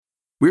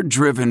We're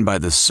driven by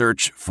the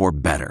search for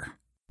better.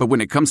 But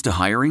when it comes to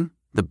hiring,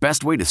 the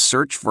best way to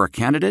search for a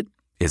candidate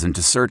isn't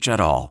to search at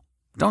all.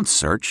 Don't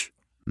search.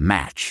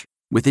 Match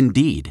with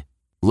Indeed.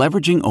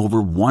 Leveraging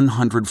over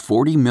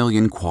 140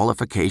 million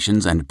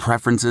qualifications and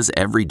preferences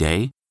every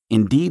day,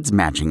 Indeed's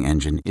matching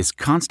engine is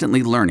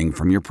constantly learning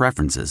from your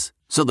preferences.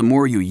 So the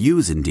more you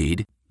use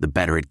Indeed, the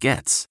better it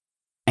gets.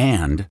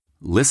 And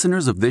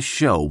listeners of this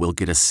show will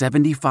get a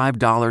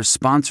 $75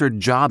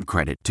 sponsored job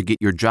credit to get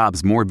your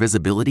jobs more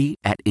visibility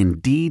at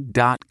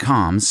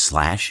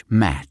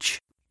Indeed.com/match.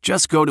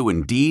 Just go to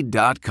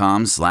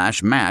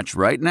Indeed.com/match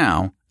right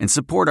now and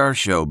support our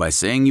show by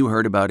saying you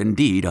heard about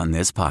Indeed on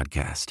this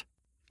podcast.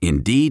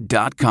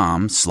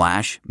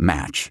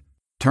 Indeed.com/match.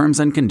 Terms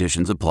and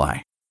conditions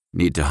apply.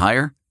 Need to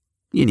hire?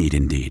 You need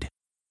Indeed.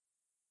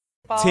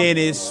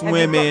 Tennis,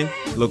 swimming,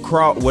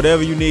 lacrosse,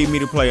 whatever you need me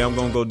to play, I'm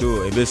going to go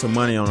do it. If there's some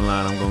money on the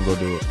line, I'm going to go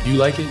do it. You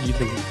like it? You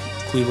think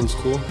Cleveland's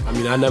cool? I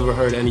mean, I never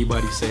heard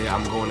anybody say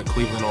I'm going to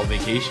Cleveland on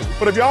vacation.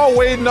 But if y'all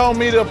waiting on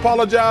me to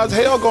apologize,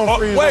 hell gonna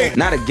freeze. Wait.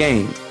 Not a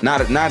game.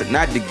 Not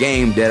the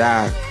game that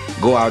I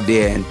go out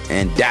there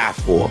and die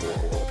for.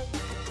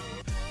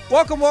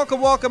 Welcome,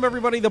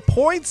 everybody. The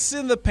Points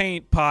in the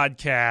Paint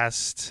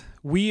podcast.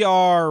 We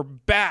are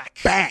back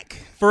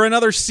for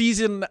another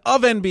season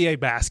of NBA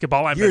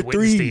basketball. I'm Ben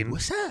Wittenstein.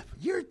 What's up?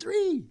 Year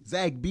 3.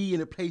 Zach B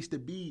in a place to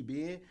be,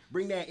 man.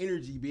 Bring that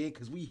energy, man,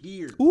 because we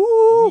here.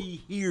 Ooh.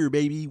 We here,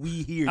 baby.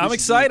 We here. I'm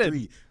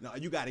excited. No,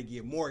 you got to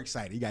get more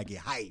excited. You got to get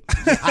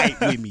hyped. Get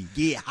hyped with me.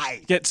 Get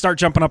hyped. Start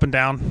jumping up and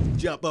down.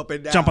 Jump up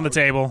and down. Jump on the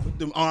table. Put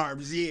them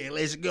arms. Yeah,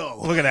 let's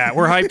go. Look at that.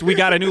 We're hyped. We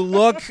got a new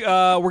look.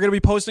 We're going to be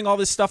posting all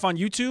this stuff on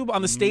YouTube,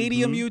 on the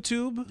Stadium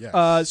YouTube.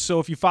 Yes. So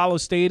if you follow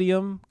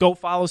Stadium, go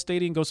follow Stadium.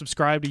 Go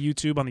subscribe to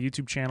YouTube on the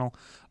YouTube channel.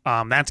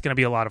 That's going to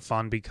be a lot of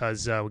fun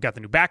because we got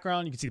the new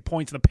background. You can see the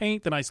Points in the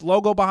Paint, the nice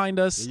logo behind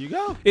us. There you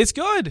go. It's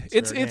good.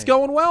 It's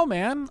going well,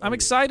 man. I'm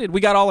excited. We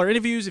got all our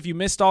interviews. If you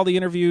missed all the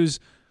interviews,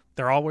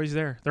 they're always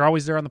there. They're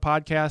always there on the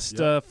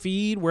podcast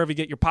feed, wherever you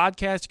get your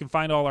podcast. You can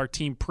find all our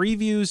team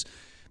previews.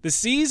 The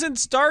season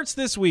starts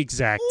this week,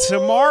 Zach.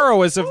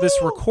 Tomorrow, as of this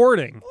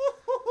recording.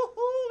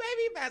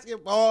 Baby,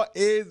 basketball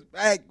is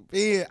back,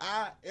 man.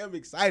 I am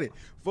excited.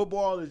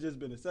 Football has just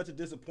been such a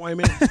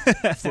disappointment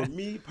for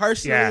me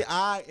personally. Yeah.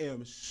 I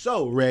am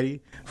so ready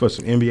for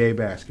some NBA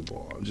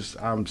basketball.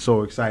 I'm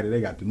so excited.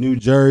 They got the new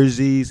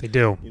jerseys. They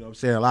do. You know what I'm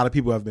saying? A lot of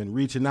people have been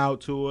reaching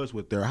out to us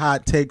with their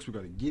hot takes. We're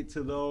going to get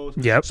to those.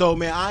 Yep. So,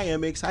 man, I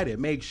am excited.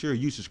 Make sure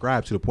you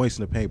subscribe to the Points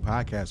in the Paint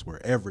podcast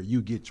wherever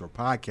you get your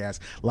podcast,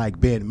 like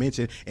Ben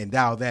mentioned, and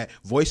dial that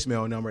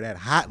voicemail number, that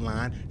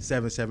hotline,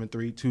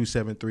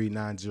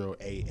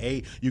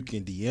 773-273-9088. You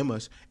can DM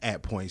us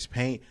at Points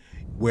Paint,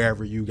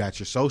 wherever you got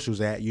your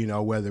socials at, you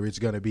know, whether it's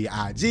going to be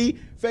IG,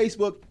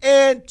 Facebook,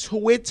 and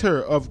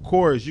Twitter, of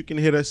course. You can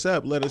hit us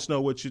up. Let us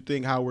know what you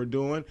think, how we're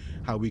doing,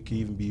 how we can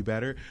even be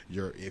better.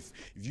 If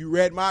you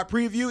read my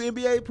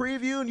NBA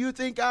preview, and you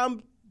think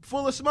I'm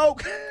full of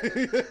smoke,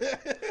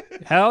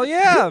 hell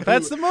yeah,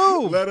 that's the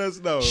move. Let us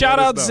know. Shout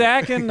out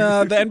Zach and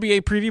the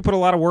NBA preview put a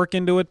lot of work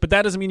into it, but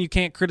that doesn't mean you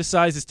can't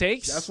criticize his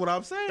takes. That's what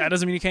I'm saying. That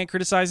doesn't mean you can't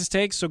criticize his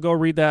takes, so go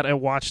read that at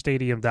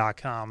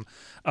watchstadium.com.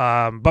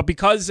 But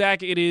because,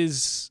 Zach, it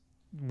is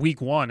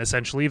week 1,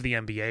 essentially, of the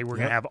NBA, we're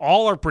going to have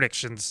all our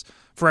predictions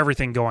for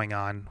everything going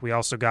on. We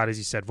also got, as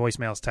you said,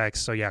 voicemails,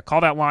 texts. So, yeah, call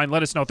that line.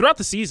 Let us know. Throughout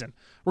the season,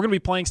 we're going to be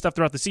playing stuff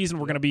throughout the season.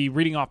 We're going to be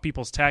reading off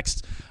people's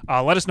texts.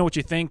 Let us know what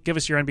you think. Give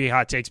us your NBA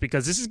hot takes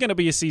because this is going to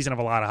be a season of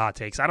a lot of hot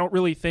takes. I don't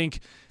really think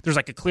there's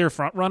like a clear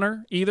front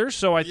runner either.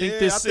 So I think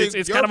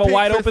it's kind of a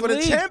wide open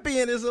league. The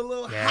champion is a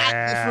little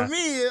hot for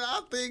me.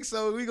 I think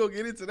so. We're going to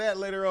get into that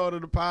later on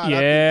in the pod.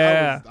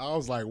 Yeah. I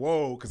was like,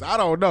 whoa, because I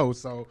don't know.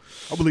 So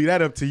I'll leave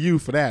that up to you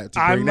for that. To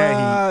bring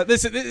that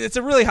heat. It's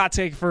a really hot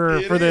take for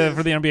the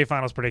NBA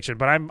Finals prediction,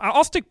 but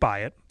I'll stick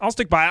by it.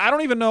 I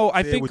don't even know.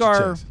 I think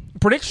our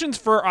predictions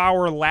for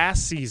our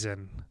last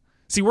season.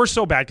 See, we're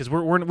so bad because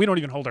we don't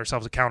even hold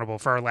ourselves accountable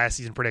for our last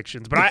season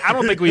predictions. But I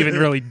don't think we even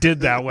really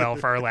did that well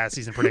for our last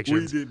season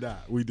predictions.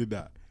 We did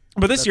not.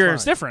 But this year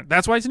it's different.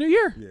 That's why it's a new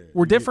year. Yeah,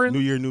 we're different. New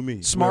year, new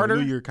me. Smarter.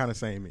 New year, kind of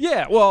same me.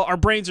 Yeah, well, our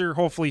brains are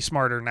hopefully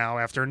smarter now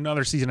after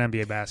another season of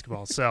NBA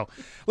basketball. So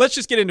let's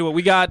just get into it.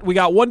 We got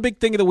one big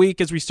thing of the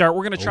week as we start.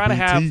 We're going to try to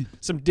have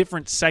some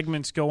different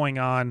segments going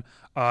on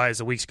as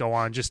the weeks go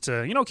on, just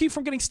to keep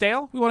from getting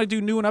stale. We want to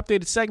do new and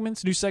updated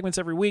segments, new segments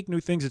every week, new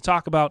things to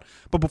talk about.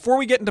 But before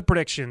we get into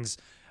predictions,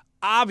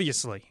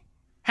 obviously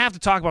have to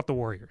talk about the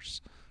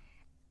Warriors.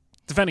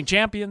 Defending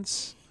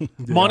champions,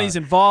 money's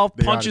involved,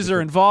 punches are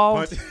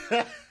involved.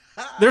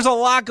 There's a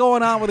lot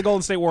going on with the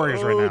Golden State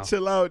Warriors right now.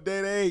 Chill out,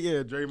 Day.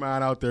 Yeah,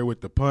 Draymond out there with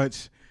the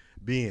punch.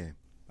 Listen,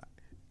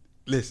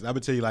 I'm going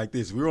to tell you like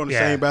this. If we were on the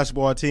same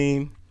basketball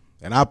team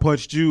and I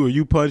punched you or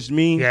you punched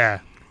me, I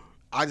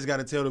just got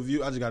to tell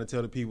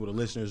the people, the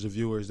listeners, the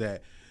viewers,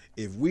 that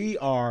if we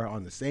are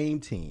on the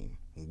same team,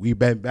 we've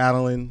been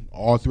battling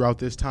all throughout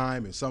this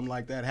time, and something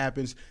like that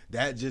happens,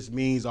 that just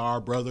means our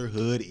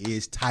brotherhood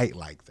is tight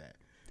like that.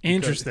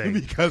 Interesting.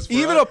 Because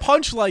even a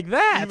punch like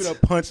that. Even a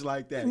punch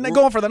like that. And they're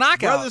going for the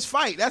knockout. Brothers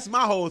fight. That's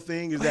my whole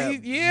thing. Is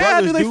that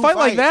do they fight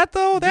like that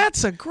though?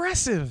 That's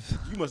aggressive.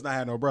 You must not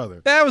have no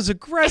brother. That was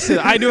aggressive.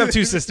 I do have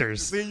two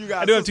sisters. See, you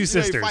got I do have two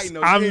sisters.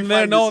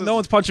 No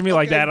one's punching me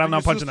like that. I'm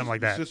not punching them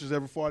like that. Sisters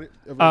ever fought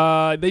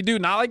it? They do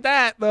not like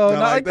that though.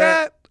 Not like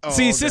that. Oh,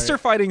 See, okay. sister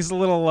fighting's a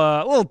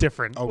little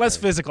different, less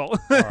physical. All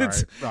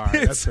right,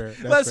 that's fair.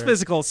 Less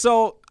physical.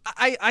 So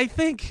I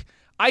think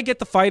I get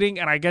the fighting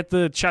and I get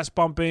the chest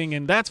bumping,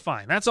 and that's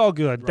fine. That's all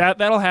good. Right.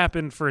 That'll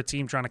happen for a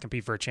team trying to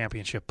compete for a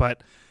championship.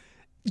 But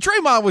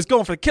Draymond was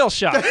going for the kill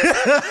shot.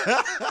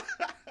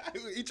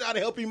 He tried to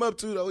help him up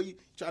too, though. He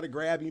tried to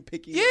grab him,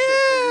 pick him up.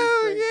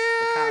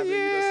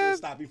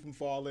 Stop him from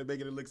falling,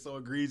 making it look so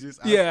egregious.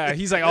 Yeah,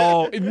 he's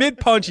like,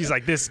 mid-punch, he's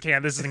like, this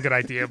isn't a good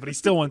idea, but he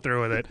still went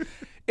through with it.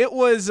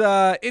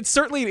 It's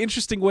certainly an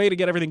interesting way to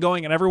get everything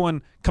going, and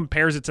everyone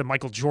compares it to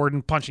Michael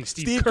Jordan punching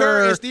Steve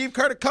Kerr. And Steve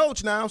Kerr, the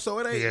coach now, so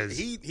it ain't.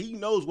 He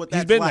knows what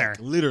that's been like. There.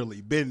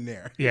 Literally been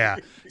there. Yeah.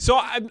 So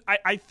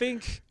I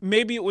think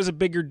maybe it was a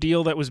bigger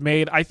deal that was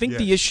made. I think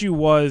the issue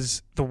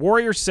was the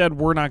Warriors said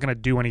we're not going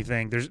to do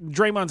anything.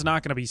 Draymond's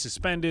not going to be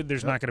suspended.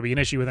 There's not going to be an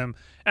issue with him.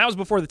 And that was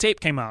before the tape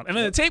came out. And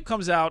then the tape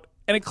comes out,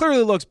 and it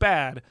clearly looks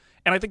bad.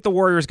 And I think the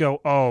Warriors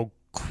go, oh,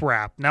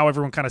 crap. Now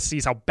everyone kind of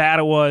sees how bad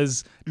it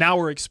was. Now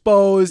we're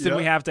exposed, and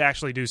we have to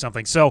actually do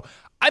something. So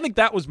I think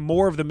that was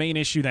more of the main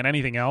issue than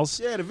anything else.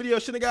 Yeah, the video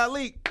shouldn't have got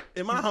leaked.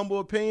 In my humble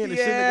opinion, it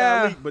shouldn't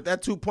have got leaked. But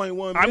that 2.1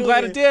 million. I'm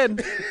glad it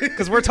did,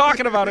 because we're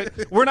talking about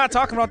it. We're not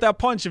talking about that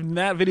punch if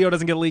that video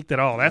doesn't get leaked at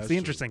all. That's the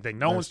interesting thing.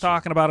 No one's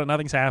talking about it.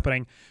 Nothing's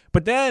happening.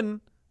 But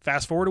then,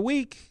 fast forward a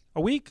week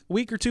or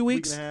 2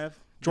 weeks. Week and a half.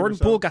 Jordan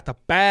Poole got the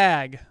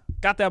bag.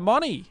 Got that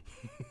money.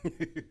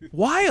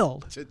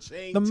 Wild.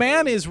 The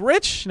man is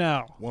rich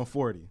now.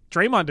 140.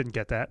 Draymond didn't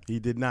get that. He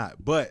did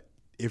not. But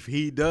if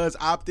he does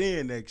opt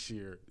in next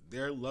year,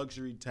 their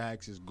luxury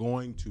tax is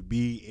going to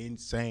be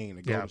insane,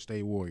 the Golden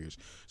State Warriors.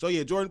 So,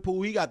 yeah, Jordan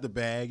Poole, he got the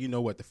bag. You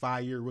know what, the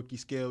 5-year rookie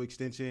scale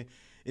extension.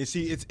 And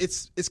see,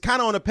 it's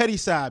kind of on the petty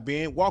side,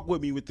 Ben. Walk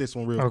with me with this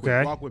one real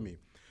quick. Walk with me.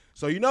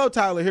 So, you know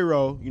Tyler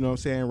Hero, you know what I'm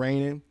saying,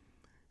 reigning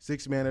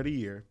Sixth Man of the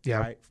Year,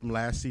 right, from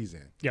last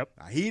season. Yep.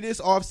 Now,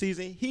 this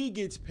offseason, he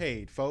gets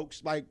paid,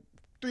 folks, like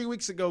 3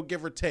 weeks ago,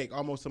 give or take,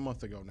 almost a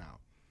month ago now,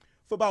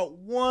 for about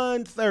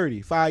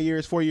 130, 5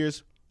 years, 4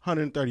 years,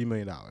 $130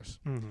 million.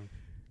 Mm-hmm.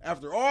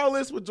 After all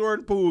this with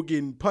Jordan Poole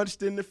getting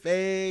punched in the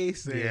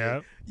face,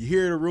 and you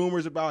hear the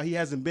rumors about he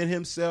hasn't been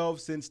himself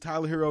since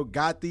Tyler Hero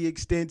got the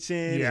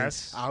extension.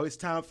 Yes. How it's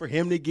time for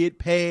him to get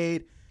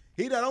paid.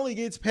 He not only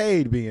gets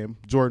paid being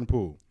Jordan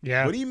Poole,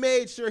 but he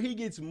made sure he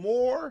gets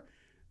more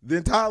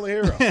than Tyler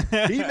Hero.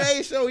 He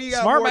made sure he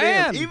got smart more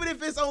man. than him. Even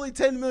if it's only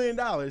 $10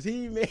 million,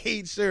 he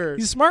made sure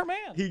he's a smart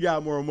man. He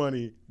got more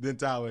money than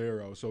Tyler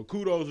Hero. So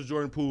kudos to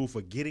Jordan Poole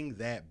for getting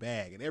that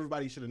bag. And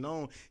everybody should have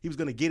known he was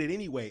going to get it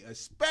anyway,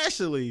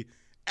 especially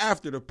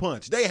after the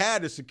punch. They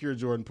had to secure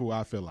Jordan Poole,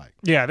 I feel like.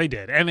 Yeah, they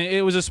did. And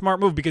it was a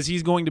smart move because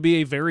he's going to be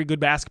a very good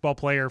basketball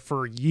player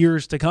for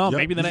years to come,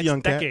 maybe the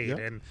next decade.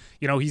 And,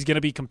 he's going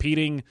to be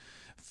competing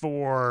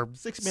for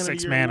six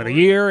man of the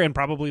year, and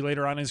probably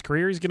later on in his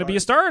career he's going to be a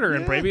starter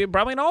and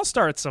probably an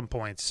all-star at some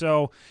point.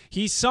 So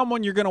he's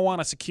someone you're going to want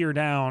to secure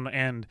down.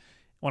 And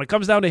when it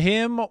comes down to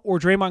him or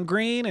Draymond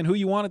Green and who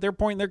you want at their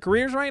point in their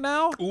careers right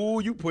now,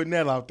 ooh, you putting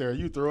that out there.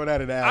 You throwing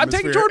that in the atmosphere. I'm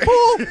taking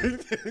Jordan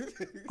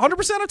Poole.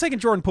 100% I'm taking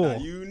Jordan Poole.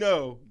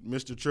 Now,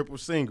 Mr. Triple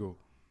Single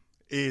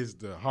is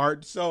the heart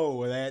and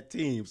soul of that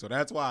team. So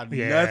that's why nothing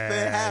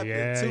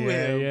happened to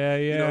him.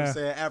 You know what I'm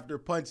saying? After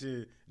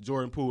punching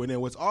Jordan Poole. And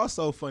then what's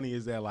also funny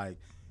is that, like,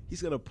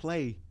 he's going to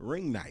play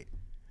ring night.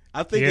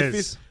 I think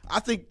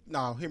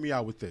hear me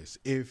out with this.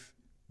 If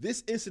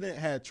this incident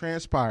had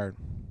transpired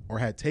or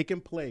had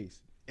taken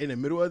place in the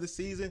middle of the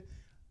season,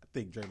 I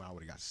think Draymond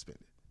would have got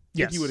suspended.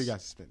 He would have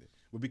got suspended.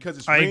 But because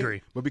it's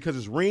agree. But because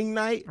it's ring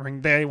night,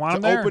 they want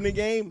him there. Open the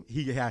game,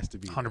 he has to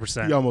be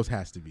 100%. He almost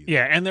has to be there.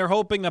 Yeah, and they're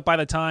hoping that by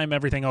the time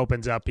everything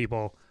opens up,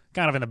 people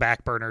kind of in the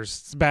back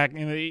burners, back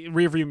in the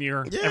rearview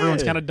mirror,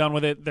 everyone's kind of done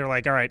with it. They're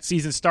like, all right,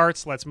 season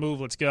starts, let's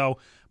move, let's go.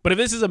 But if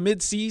this is a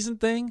mid-season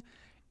thing,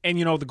 and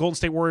the Golden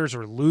State Warriors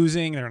are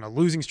losing, they're in a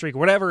losing streak,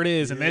 whatever it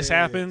is, and this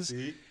happens,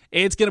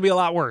 it's going to be a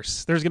lot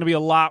worse. There's going to be a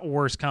lot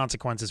worse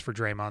consequences for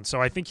Draymond. So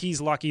I think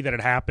he's lucky that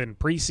it happened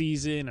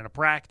preseason and a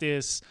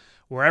practice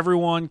where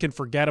everyone can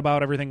forget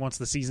about everything once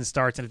the season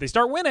starts. And if they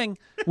start winning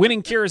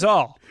cures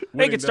all.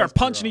 They can start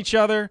punching each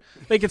other.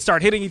 They can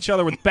start hitting each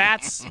other with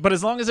bats. But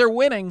as long as they're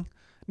winning,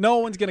 no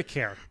one's going to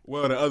care.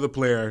 Well, the other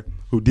player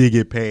who did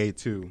get paid,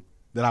 too,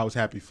 that I was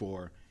happy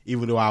for,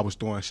 even though I was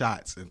throwing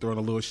shots and throwing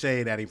a little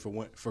shade at him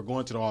for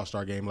going to the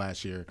All-Star game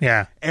last year.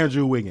 Yeah.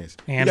 Andrew Wiggins.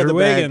 Andrew he got the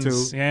Wiggins.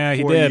 Bag too. Yeah,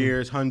 he 4 did.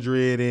 years,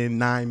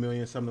 $109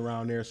 million, something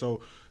around there. So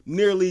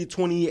nearly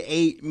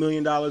 $28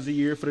 million a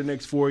year for the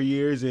next 4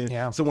 years.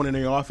 And someone in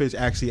the office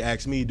actually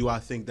asked me, do I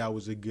think that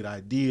was a good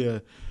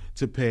idea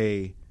to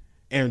pay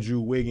Andrew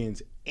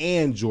Wiggins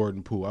and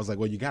Jordan Poole? I was like,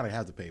 well, you got to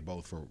have to pay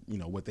both for,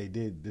 what they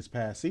did this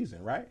past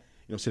season, right?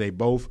 So they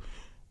both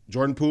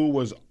Jordan Poole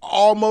was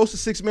almost a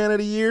sixth man of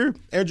the year.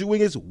 Andrew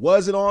Wiggins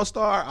was an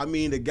all-star. I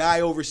mean, the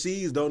guy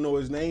overseas, don't know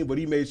his name, but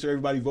he made sure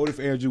everybody voted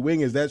for Andrew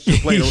Wiggins.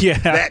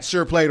 That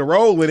sure played a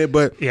role in it.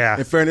 But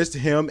in fairness to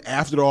him,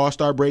 after the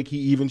all-star break, he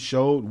even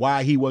showed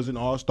why he was an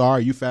all-star.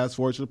 You fast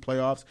forward to the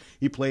playoffs,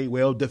 he played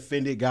well,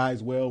 defended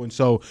guys well. And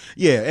so,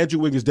 Andrew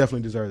Wiggins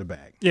definitely deserved the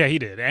bag. Yeah, he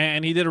did.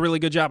 And he did a really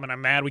good job. And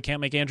I'm mad we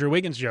can't make Andrew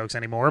Wiggins jokes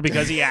anymore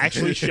because he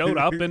actually showed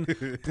up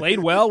and played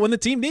well when the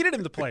team needed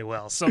him to play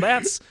well. So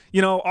that's,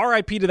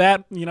 RIP to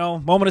that,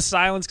 moment of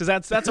silence,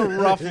 because that's a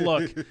rough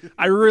look.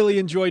 I really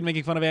enjoyed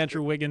making fun of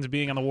Andrew Wiggins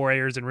being on the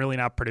Warriors and really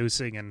not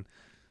producing, and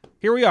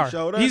here we are.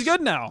 He's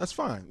good now. That's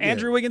fine.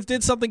 Andrew Wiggins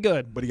did something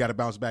good. But he got to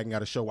bounce back and got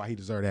to show why he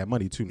deserved that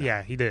money, too, now.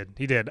 Yeah, he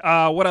did.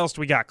 What else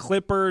do we got?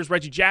 Clippers.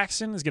 Reggie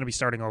Jackson is going to be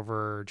starting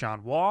over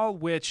John Wall,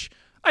 which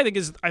I think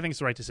is the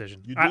right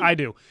decision. I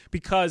do.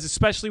 Because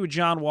especially with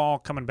John Wall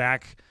coming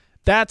back,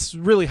 that's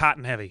really hot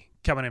and heavy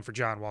coming in for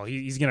John Wall.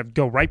 He's going to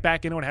go right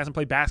back into it. Hasn't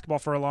played basketball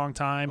for a long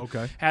time.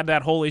 Okay. Had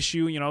that whole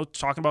issue,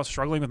 talking about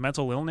struggling with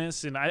mental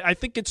illness. And I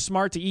think it's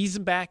smart to ease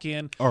him back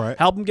in. All right.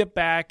 Help him get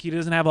back. He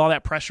doesn't have all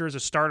that pressure as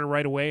a starter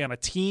right away on a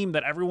team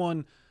that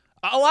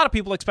a lot of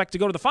people expect to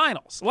go to the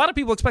finals. A lot of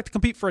people expect to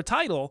compete for a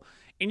title.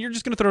 And you're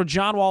just going to throw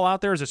John Wall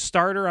out there as a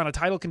starter on a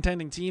title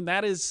contending team.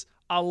 That is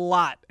a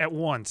lot at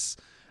once.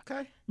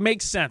 Okay.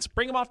 Makes sense.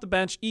 Bring him off the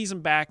bench, ease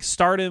him back,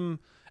 start him.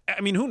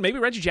 I mean, maybe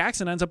Reggie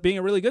Jackson ends up being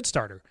a really good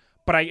starter.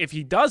 But if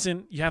he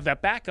doesn't, you have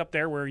that backup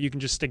there where you can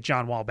just stick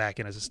John Wall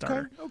back in as a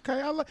starter.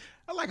 Okay.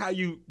 I like how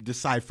you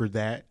deciphered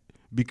that,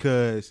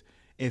 because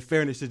in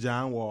fairness to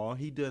John Wall,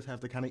 he does have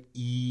to kind of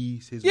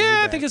ease his way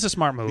back. I think it's a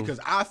smart move. Because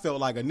I felt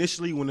like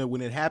initially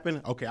when it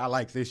happened, okay, I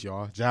like this,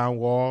 y'all. John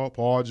Wall,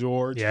 Paul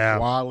George,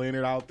 Kawhi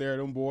Leonard out there,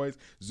 them boys,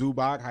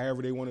 Zubac,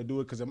 however they want to do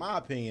it. Because in my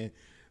opinion,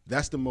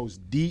 that's the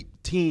most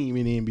deep team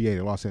in the NBA,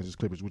 the Los Angeles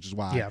Clippers, which is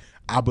why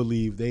I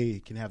believe they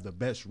can have the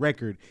best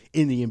record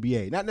in the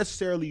NBA. Not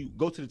necessarily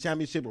go to the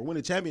championship or win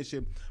a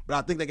championship, but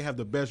I think they can have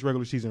the best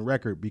regular season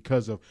record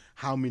because of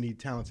how many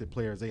talented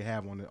players they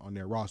have on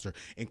their roster,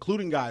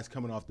 including guys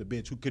coming off the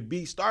bench who could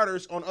be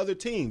starters on other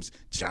teams.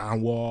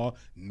 John Wall,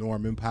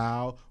 Norman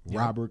Powell,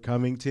 Robert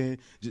Covington,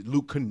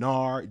 Luke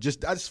Kennard.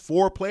 That's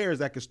 4 players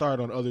that could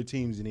start on other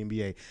teams in the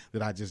NBA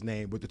that I just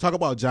named. But to talk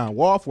about John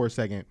Wall for a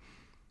second,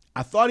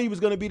 I thought he was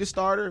going to be the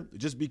starter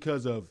just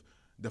because of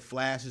the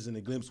flashes and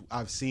the glimpses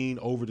I've seen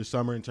over the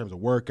summer in terms of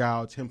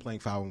workouts, him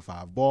playing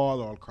 5-on-5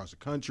 ball all across the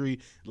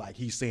country. Like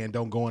he's saying,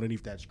 don't go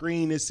underneath that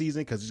screen this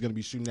season because he's going to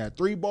be shooting that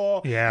 3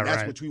 ball. Yeah,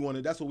 that's what we want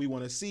to. That's what we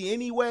want to see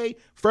anyway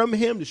from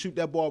him, to shoot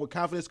that ball with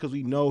confidence, because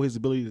we know his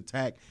ability to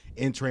attack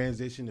in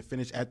transition, to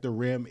finish at the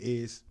rim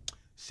is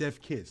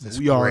chef kiss.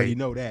 We already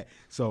know that.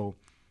 So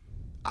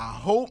I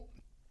hope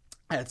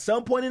at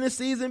some point in the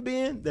season,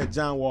 Ben, that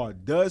John Wall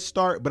does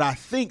start, but I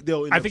think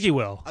he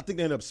will. I think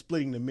they end up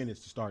splitting the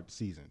minutes to start the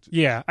season.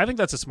 Yeah, I think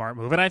that's a smart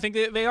move, and I think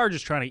they are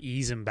just trying to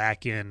ease him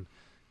back in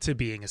to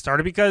being a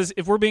starter, because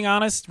if we're being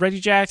honest, Reggie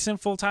Jackson,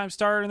 full-time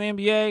starter in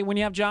the NBA, when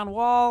you have John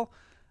Wall,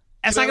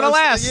 that's not going to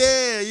last.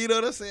 Yeah, you know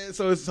what I'm saying?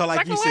 So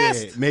like you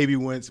said, maybe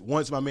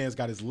once my man's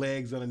got his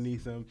legs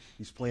underneath him,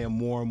 he's playing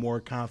more and more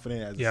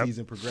confident as the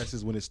season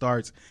progresses. When it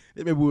starts,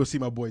 then maybe we'll see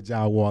my boy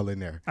John Wall in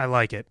there. I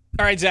like it.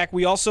 All right, Zach,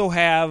 we also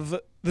have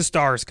the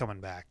Stars coming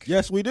back.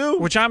 Yes, we do.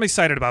 Which I'm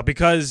excited about,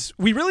 because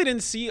we really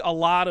didn't see a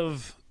lot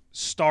of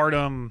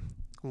stardom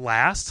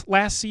last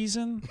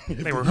season.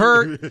 They were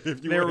hurt.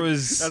 That's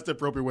the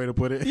appropriate way to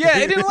put it. Yeah,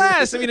 it didn't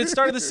last. I mean, it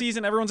started the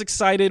season. Everyone's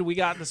excited. We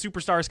got the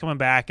superstars coming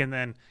back, and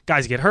then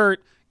guys get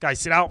hurt.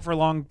 Guys sit out for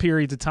long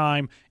periods of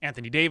time.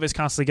 Anthony Davis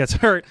constantly gets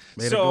hurt.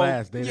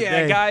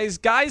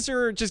 Guys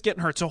are just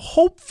getting hurt. So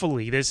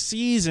hopefully this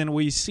season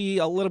we see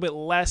a little bit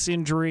less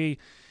injury.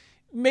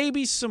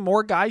 Maybe some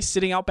more guys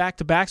sitting out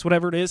back-to-backs,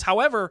 whatever it is.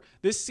 However,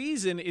 this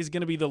season is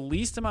going to be the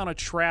least amount of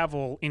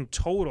travel in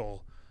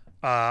total,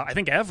 I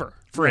think, ever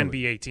for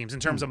NBA teams in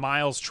terms of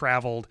miles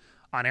traveled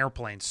on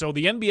airplanes. So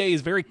the NBA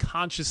is very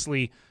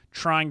consciously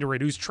trying to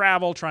reduce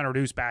travel, trying to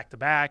reduce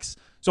back-to-backs.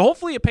 So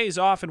hopefully it pays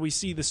off and we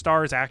see the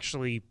Stars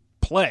actually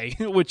play,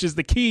 which is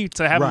the key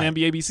to having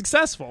the NBA be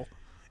successful.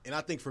 And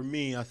I think for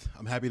me,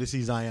 I'm happy to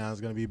see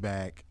Zion's going to be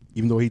back,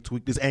 even though he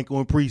tweaked his ankle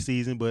in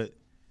preseason, but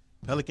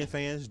Pelican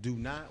fans, do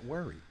not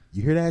worry.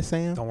 You hear that,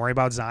 Sam? Don't worry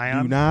about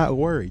Zion. Do not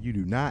worry. You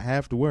do not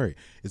have to worry.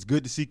 It's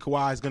good to see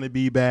Kawhi's going to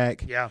be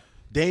back. Yeah.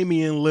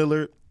 Damian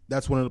Lillard,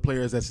 that's one of the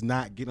players that's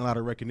not getting a lot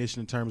of recognition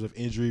in terms of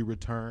injury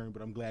return,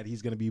 but I'm glad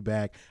he's going to be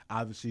back.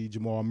 Obviously,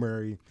 Jamal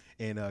Murray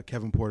and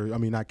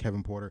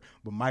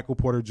Michael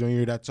Porter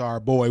Jr., that's our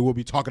boy. We'll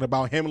be talking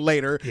about him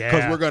later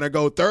because we're going to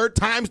go third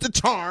time's the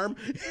charm,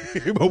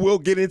 but we'll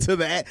get into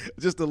that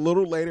just a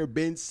little later.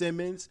 Ben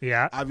Simmons,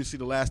 obviously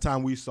the last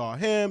time we saw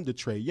him, the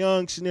Trae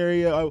Young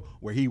scenario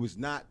where he was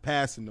not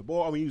passing the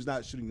ball. I mean, he was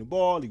not shooting the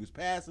ball. He was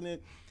passing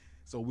it.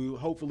 So we'll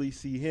hopefully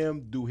see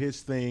him do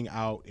his thing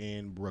out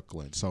in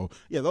Brooklyn. So,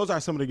 those are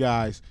some of the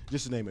guys,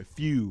 just to name a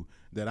few,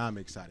 that I'm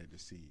excited to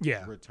see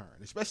return,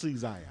 especially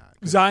Zion.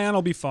 Zion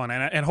will be fun,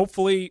 and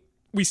hopefully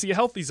we see a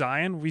healthy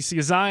Zion. We see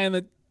a Zion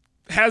that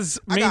has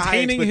I got high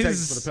maintaining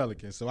expectations his. for the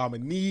Pelicans, so I'm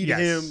gonna need Yes,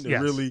 him to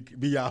yes. really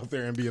be out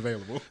there and be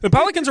available. The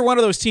Pelicans are one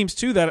of those teams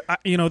too that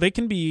they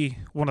can be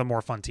one of the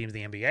more fun teams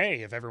in the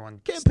NBA if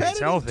everyone stays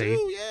Competitive healthy.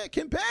 too, yeah,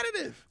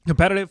 competitive.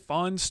 Competitive,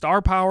 fun,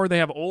 star power. They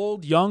have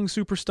old, young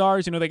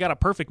superstars. They got a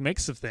perfect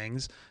mix of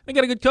things. They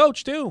got a good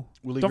coach too.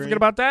 Willie Don't Green. forget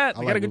about that.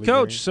 I They like got a good Willie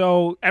coach. Green.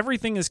 So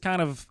everything is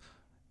kind of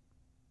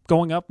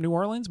going up New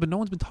Orleans, but no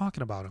one's been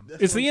talking about him.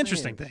 That's It's what the I'm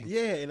interesting saying. thing.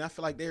 Yeah, and I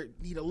feel like they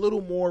need a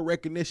little more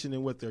recognition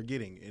than what they're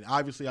getting. And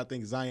obviously, I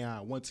think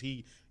Zion, once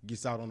he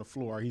gets out on the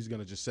floor, he's going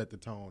to just set the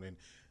tone, and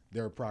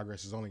their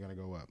progress is only going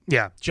to go up.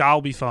 Yeah, Ja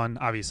will be fun.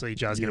 Obviously,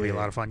 Ja's going to be a Yeah.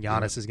 lot of fun.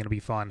 Giannis is going to be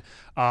fun.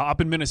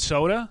 Up in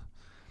Minnesota,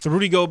 it's a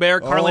Rudy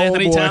Gobert, Karl Oh,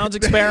 Anthony boy. Towns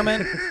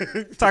experiment.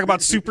 Talk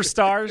about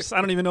superstars. I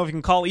don't even know if you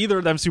can call either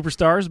of them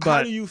superstars, How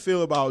but do you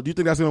feel about? Do you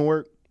think that's going to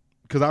work?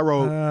 Because I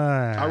wrote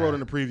Uh, in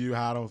the preview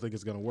how I don't think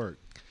it's going to work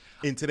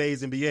in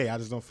today's NBA. I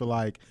just don't feel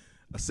like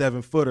a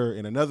 7-footer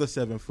and another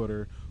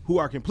 7-footer who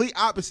are complete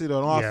opposite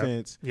on Yep.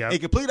 offense Yep.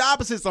 and complete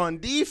opposites on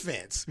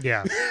defense.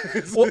 yeah.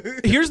 Well,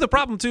 here's the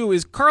problem too: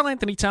 is Karl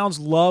Anthony Towns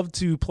loved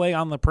to play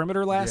on the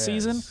perimeter last Yes.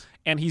 season,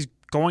 and he's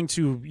going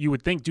to, you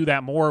would think, do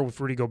that more with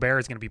Rudy Gobert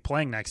is going to be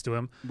playing next to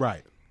him.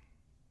 Right.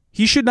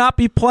 He should not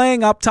be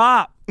playing up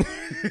top.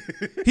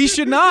 He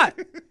should not.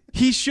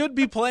 He should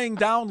be playing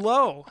down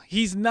low.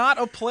 He's not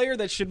a player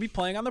that should be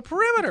playing on the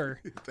perimeter.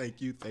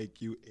 Thank you, and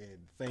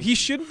thank He you.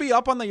 shouldn't be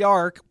up on the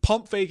arc,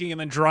 pump faking, and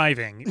then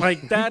driving.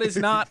 Like, that is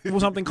not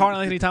something Karl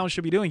Anthony Towns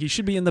should be doing. He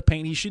should be in the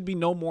paint. He should be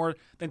no more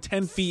than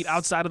 10 feet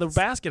outside of the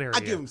basket area. I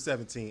give him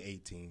 17,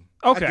 18.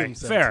 I give Okay, him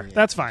 17, fair. 18.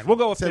 That's fine. We'll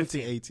go with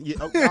 17, 15. 18.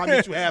 Yeah, okay, I'll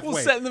meet you halfway. We'll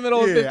set in the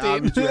middle of Yeah, I'll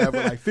 15. meet you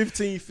halfway, like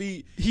 15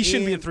 feet. He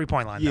shouldn't be in. at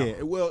three-point line, Yeah,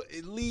 though. well,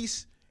 at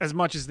least As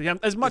much as he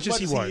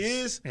was. he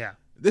is, Yeah.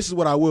 this is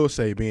what I will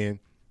say, Ben.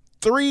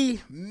 3,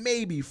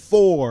 maybe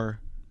 4,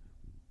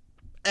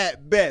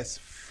 at best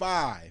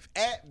 5.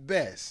 At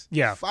best.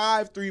 Yeah.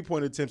 5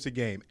 3-point attempts a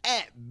game.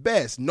 At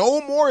best.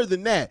 No more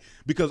than that.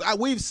 Because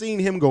we've seen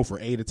him go for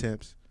 8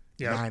 attempts,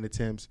 Yeah. 9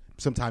 attempts,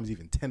 sometimes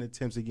even 10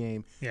 attempts a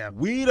game. Yeah.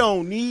 We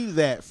don't need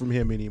that from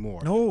him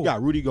anymore. No. You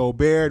got Rudy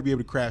Gobert to be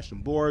able to crash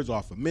some boards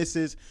off of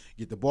misses,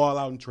 get the ball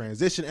out in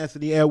transition.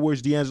 Anthony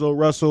Edwards, D'Angelo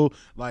Russell.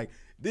 Like,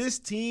 this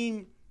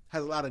team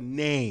has a lot of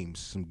names,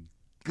 some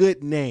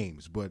good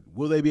names, but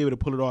will they be able to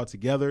pull it all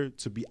together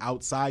to be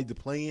outside the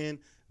play-in?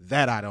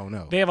 That I don't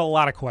know. They have a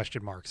lot of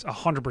question marks.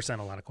 100%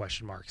 a lot of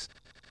question marks.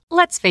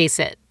 Let's face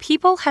it,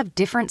 people have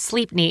different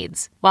sleep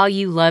needs. While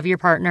you love your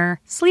partner,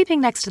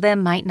 sleeping next to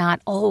them might not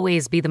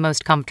always be the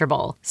most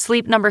comfortable.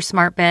 Sleep Number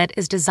Smart Bed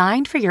is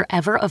designed for your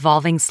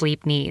ever-evolving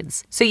sleep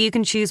needs, so you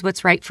can choose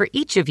what's right for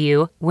each of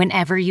you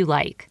whenever you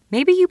like.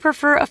 Maybe you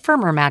prefer a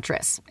firmer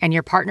mattress, and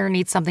your partner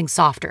needs something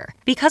softer.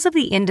 Because of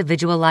the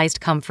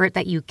individualized comfort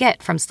that you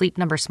get from Sleep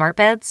Number Smart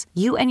Beds,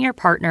 you and your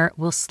partner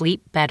will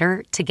sleep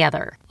better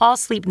together. All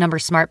Sleep Number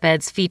Smart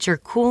Beds feature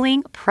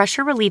cooling,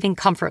 pressure-relieving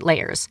comfort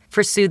layers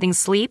for soothing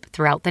sleep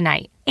throughout the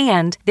night.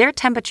 And their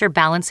temperature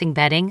balancing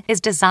bedding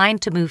is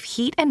designed to move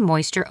heat and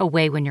moisture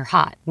away when you're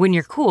hot. When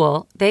you're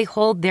cool, they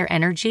hold their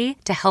energy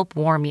to help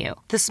warm you.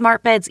 The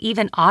smart beds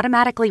even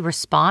automatically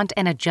respond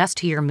and adjust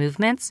to your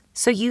movements,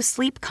 so you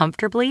sleep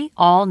comfortably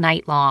all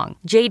night long.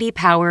 JD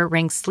Power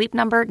ranks Sleep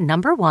Number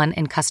 #1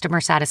 in customer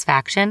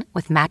satisfaction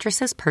with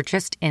mattresses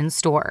purchased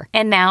in-store.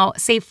 And now,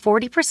 save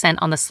 40%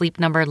 on the Sleep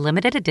Number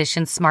limited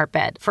edition smart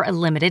bed for a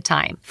limited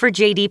time. For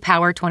JD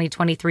Power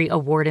 2023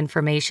 award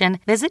information,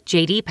 visit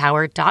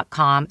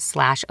jdpower.com/awards.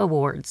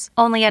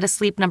 Only at a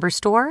Sleep Number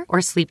store or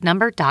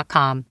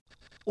sleepnumber.com.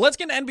 Let's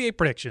get into NBA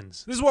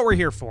predictions. This is what we're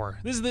here for.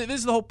 This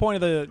is the whole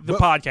point of the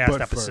podcast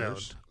but episode.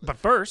 first- But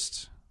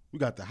first, we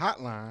got the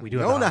hotline. we do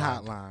We're have on the the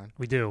hotline. hotline.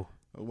 We do.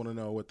 I want to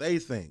know what they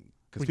think.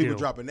 Because We people do.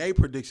 dropping their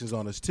predictions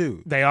on us,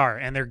 too. They are,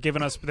 and they're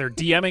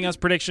DMing us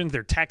predictions,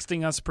 they're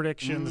texting us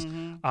predictions.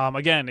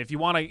 Again, if you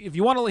want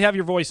to have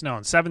your voice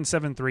known,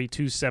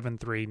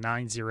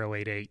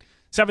 773-273-9088.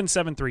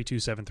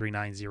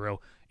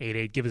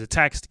 773-273-9088. Give us a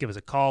text, give us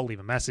a call, leave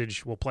a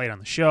message. We'll play it on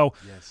the show.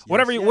 Yes,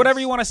 whatever yes.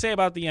 you want to say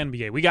about the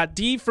NBA. We got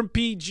D from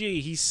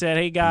PG. He said,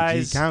 "Hey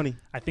guys, PG County.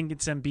 I think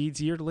it's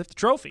Embiid's year to lift the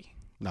trophy."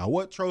 Now,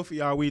 what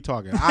trophy are we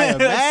talking? I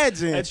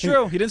imagine. That's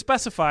true. He didn't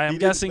specify. I'm He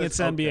didn't guessing it's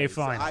specify. NBA Okay, so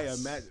Finals. I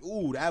imagine.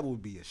 Ooh, that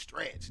would be a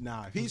stretch.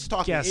 Now, if he's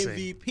talking Guessing.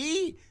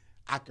 MVP,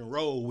 I can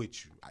roll with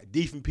you.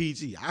 D from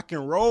PG, I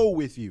can roll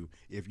with you.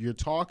 If you're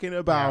talking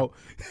about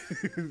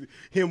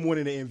him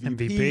winning the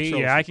MVP trophy.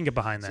 Yeah, I can get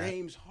behind that.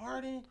 James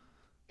Harden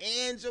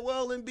and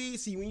Joel Embiid.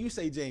 See, when you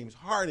say James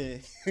Harden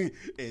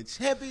and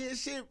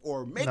championship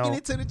or making No.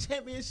 it to the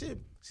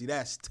championship, see,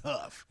 that's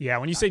tough. Yeah,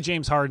 when you say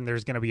James Harden,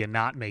 there's going to be a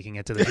not making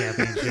it to the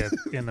championship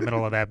in the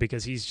middle of that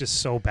because he's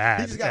just so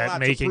bad just got a lot at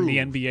to making the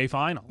prove. NBA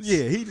Finals.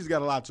 Yeah, he just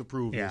got a lot to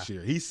prove Yeah. this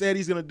year. He said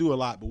he's going to do a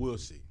lot, but we'll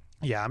see.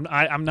 Yeah,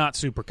 I'm not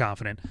super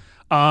confident.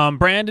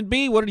 Brandon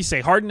B, what did he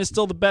say? Harden is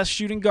still the best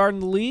shooting guard in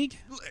the league?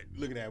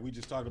 Look at that. We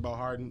just talked about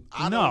Harden.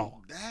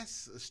 No.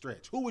 That's a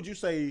stretch. Who would you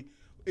say,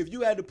 if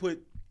you had to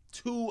put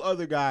 2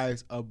 other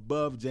guys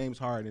above James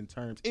Harden in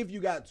terms, if you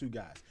got 2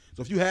 guys.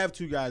 So if you have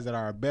 2 guys that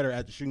are better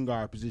at the shooting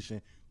guard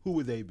position, who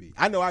would they be?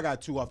 I know I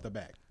got 2 off the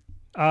back.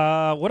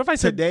 What if I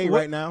said Today,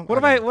 right now? What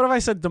if I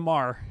said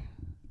DeMar?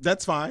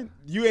 That's fine.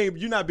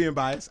 You're not being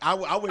biased. I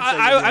wouldn't say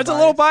I was a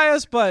little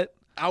biased, but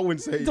I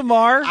wouldn't say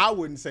DeMar. I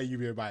wouldn't say you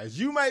being biased.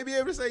 You might be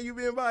able to say you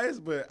being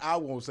biased, but I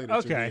won't say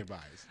that you're being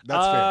biased.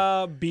 That's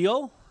fair.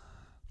 Beal.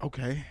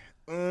 Okay.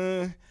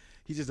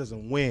 He just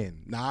doesn't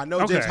win. Now I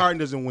know James Harden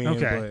doesn't win,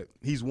 but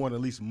he's won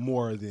at least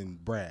more than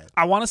Brad.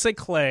 I want to say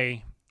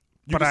Clay.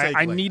 But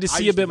I need to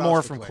see a bit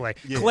more from Clay.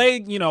 Yeah. Clay,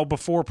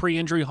 before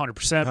pre-injury,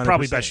 100%,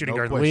 probably best shooting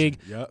guard in the league.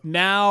 Yep.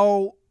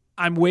 Now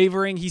I'm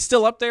wavering. He's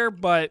still up there,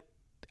 but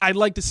I'd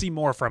like to see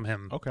more from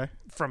him. Okay.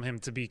 From him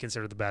to be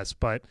considered the best.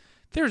 But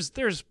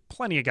there's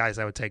plenty of guys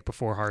I would take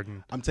before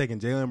Harden. I'm taking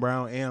Jaylen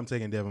Brown and I'm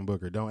taking Devin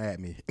Booker. Don't at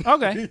me.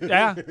 Okay.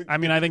 Yeah. I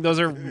mean, I think those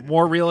are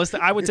more realistic.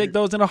 I would take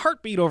those in a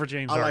heartbeat over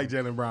James Harden. I like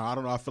Jaylen Brown. I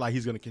don't know. I feel like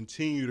he's going to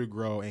continue to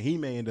grow, and he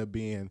may end up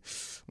being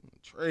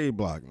trade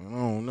block. I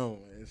don't know.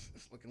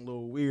 It's looking a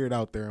little weird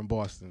out there in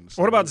Boston.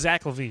 So. What about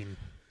Zach LaVine?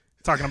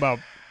 Talking about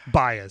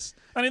bias.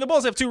 I mean, the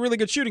Bulls have two really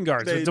good shooting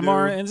guards, with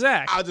DeMar and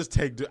Zach. I'll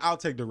take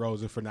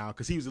DeRozan for now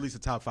because he was at least a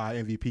top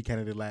 5 MVP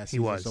candidate last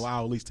season. He was. So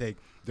I'll at least take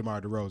DeMar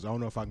DeRozan. I don't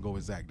know if I can go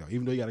with Zach though,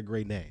 even though he got a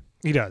great name.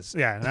 He does,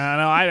 yeah. No.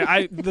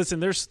 I listen.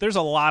 There's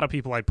a lot of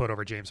people I'd put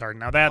over James Harden.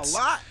 Now that's a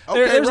lot.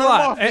 Okay, there's a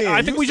lot.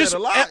 I think you we just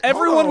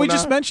everyone we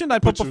just mentioned I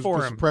put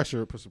before him. Put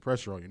some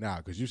pressure on you now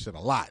because you said a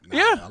lot. Now.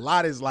 Yeah, a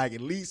lot is like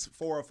at least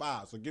 4 or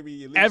 5. So give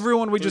me at least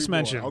everyone we just more.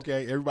 mentioned.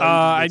 Okay, everybody.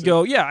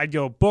 I'd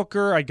go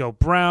Booker. I'd go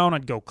Brown.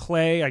 I'd go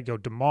Clay. I'd go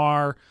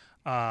DeMar.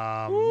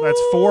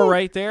 That's 4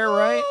 right there,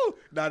 right?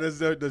 Now does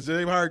James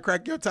Harden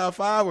crack your top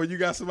 5 or you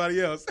got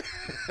somebody else?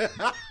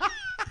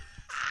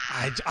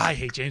 I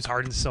hate James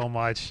Harden so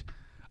much.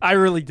 I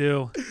really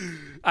do.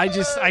 I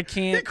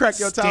can't. He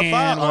cracked your top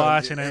 5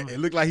 watching him. It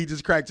looked like he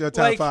just cracked your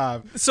top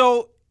 5.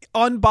 So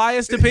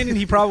unbiased opinion,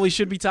 he probably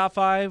should be top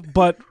 5.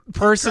 But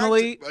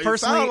personally,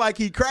 sound like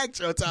he cracked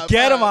your top 5.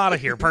 Get him out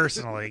of here.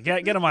 Personally,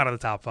 get him out of the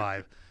top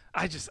 5.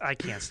 I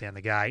can't stand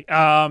the guy.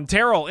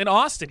 Terrell in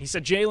Austin, he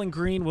said Jalen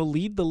Green will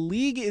lead the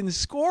league in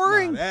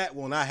scoring. Now, that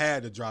one I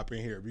had to drop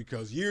in here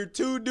because year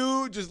 2,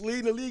 dude, just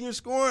leading the league in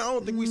scoring. I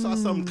don't think we saw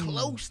something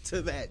close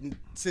to that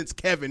since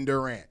Kevin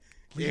Durant.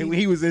 And when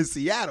he was in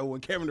Seattle,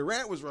 when Kevin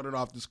Durant was running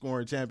off the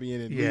scoring champion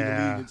and leading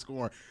the league in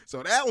scoring.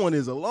 So that one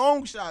is a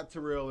long shot,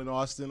 Terrell in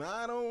Austin.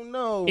 I don't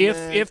know.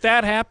 If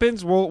that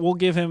happens, we'll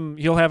give him.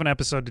 He'll have an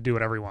episode to do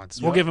whatever he wants.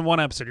 Yep. We'll give him one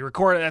episode. You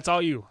record it. That's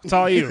all you. It's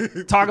all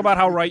you. Talk about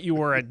how right you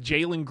were at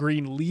Jalen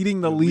Green leading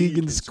the league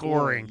in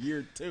scoring.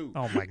 Year 2.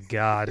 Oh my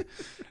God.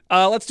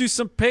 Let's do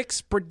some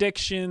picks,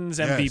 predictions,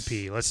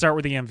 MVP. Yes. Let's start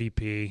with the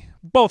MVP.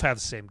 Both have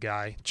the same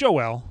guy,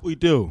 Joel. We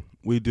do.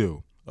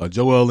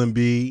 Joel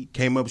Embiid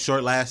came up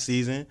short last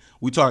season.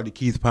 We talked to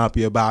Keith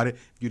Pompey about it.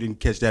 If you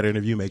didn't catch that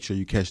interview, make sure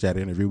you catch that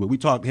interview. But we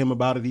talked to him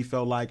about it. He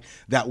felt like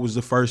that was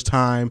the first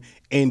time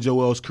in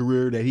Joel's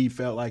career that he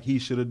felt like he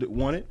should have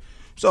won it.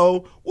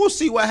 So we'll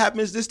see what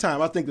happens this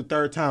time. I think the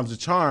third time's a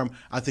charm.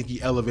 I think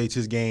he elevates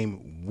his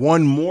game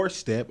one more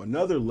step,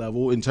 another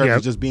level in terms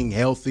of just being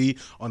healthy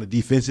on the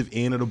defensive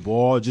end of the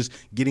ball, just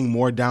getting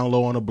more down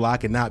low on the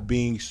block and not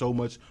being so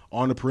much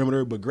on the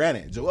perimeter. But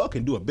granted, Joel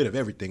can do a bit of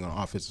everything on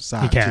the offensive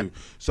side too.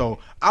 So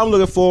I'm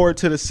looking forward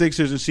to the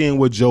Sixers and seeing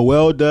what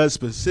Joel does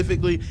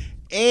specifically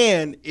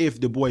and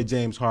if the boy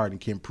James Harden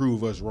can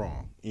prove us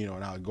wrong, and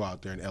I'll go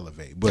out there and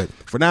elevate. But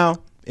for now,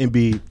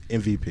 Embiid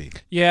MVP.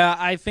 Yeah,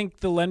 I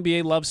think the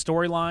NBA loves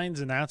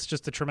storylines, and that's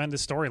just a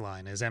tremendous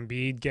storyline. Is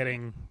Embiid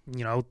getting,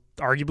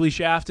 arguably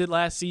shafted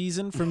last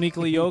season from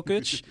Nikola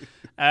Jokic,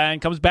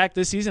 and comes back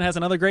this season, has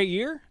another great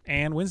year,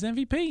 and wins the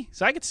MVP.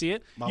 So I could see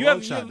it. My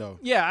long shot, though.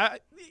 Yeah,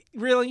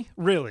 really,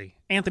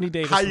 Anthony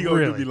Davis. How you gonna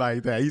really? do me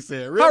like that? He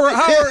said, really?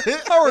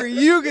 How are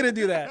you gonna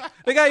do that?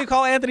 The guy you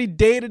call Anthony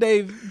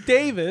Day-to-Day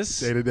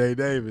Davis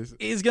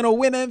is gonna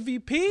win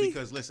MVP.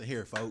 Because listen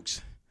here,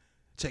 folks,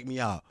 check me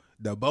out.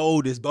 The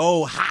bold,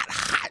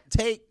 hot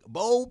take,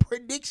 bold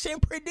prediction.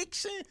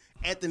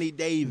 Anthony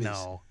Davis,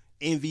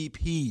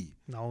 MVP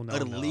of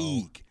the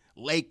league.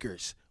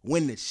 Lakers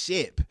win the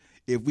ship.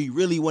 If we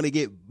really want to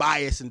get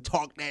biased and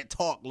talk that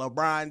talk,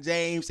 LeBron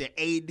James and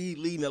AD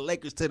leading the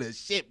Lakers to the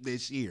ship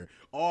this year,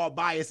 all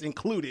bias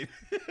included.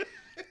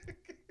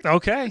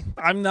 Okay,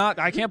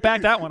 I can't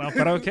back that one up,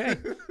 but okay.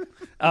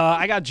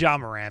 I got Ja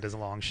Morant as a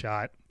long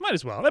shot. Might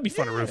as well. That'd be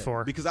fun to root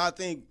for. Because I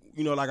think,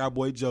 like our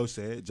boy Joe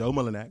said, Joe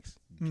Mullinax.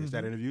 Catch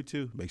that interview,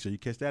 too. Make sure you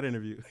catch that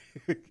interview.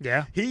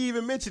 Yeah. He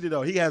even mentioned it,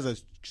 though. He has a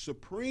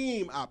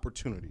supreme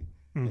opportunity.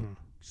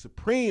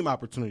 Supreme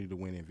opportunity to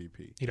win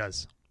MVP. He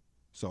does.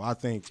 So I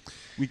think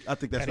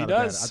that's not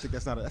bad. I think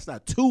that's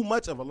not too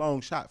much of a long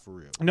shot for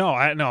real. No,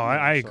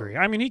 I agree.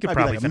 I mean, he could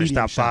probably finish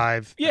top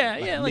 5.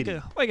 Yeah, like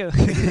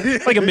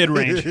a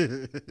mid-range.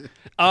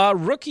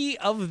 Rookie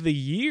of the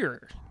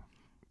year.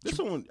 This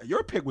one,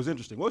 your pick was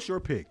interesting. What's your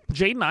pick?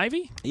 Jaden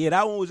Ivey? Yeah,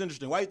 that one was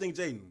interesting. Why do you think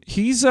Jaden?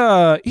 He's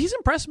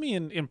impressed me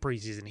in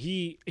preseason.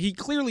 He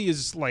clearly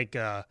is like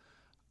I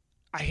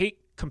hate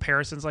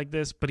comparisons like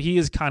this, but he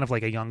is kind of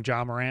like a young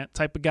Ja Morant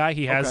type of guy.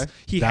 He has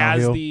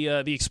Downhill.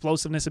 the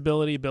explosiveness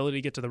ability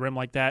to get to the rim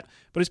like that.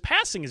 But his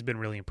passing has been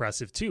really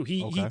impressive too.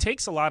 He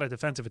takes a lot of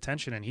defensive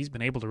attention, and he's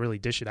been able to really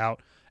dish it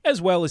out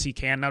as well as he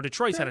can. Now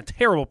Detroit's had a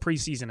terrible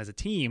preseason as a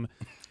team,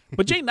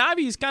 but Jaden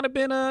Ivey's kind of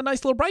been a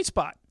nice little bright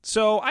spot.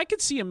 So I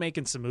could see him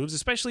making some moves,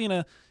 especially in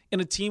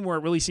a team where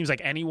it really seems like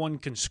anyone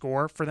can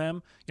score for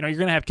them. You know, you're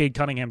going to have Cade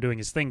Cunningham doing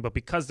his thing, but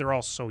because they're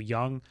all so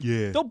young,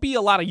 there'll be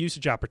a lot of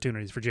usage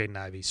opportunities for Jaden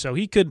Ivey. So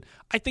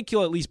I think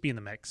he'll at least be in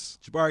the mix.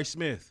 Jabari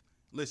Smith,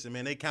 listen,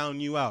 man, they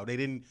counting you out.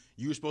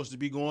 You were supposed to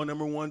be going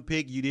number 1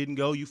 pick. You didn't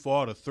go. You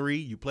fall to 3.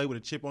 You play with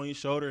a chip on your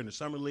shoulder in the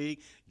summer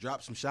league,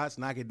 drop some shots,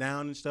 knock it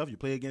down and stuff. You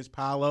play against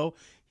Paolo.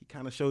 He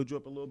kind of showed you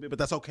up a little bit, but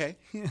that's okay.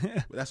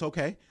 That's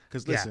okay.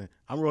 Because, listen,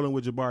 I'm rolling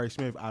with Jabari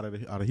Smith out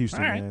of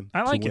Houston, right. man,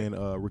 I like to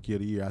win Rookie of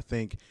the Year. I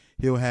think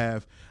he'll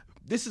have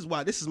 – this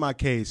is my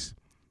case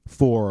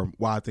for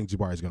why I think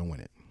Jabari is going to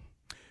win it.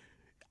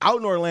 Out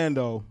in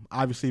Orlando,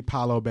 obviously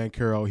Paolo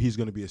Banchero, he's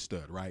going to be a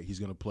stud, right? He's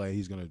going to play.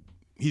 He's going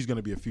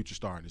to be a future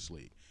star in this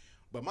league.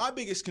 But my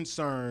biggest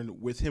concern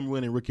with him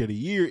winning Rookie of the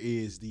Year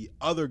is the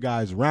other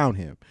guys around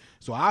him.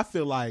 So I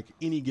feel like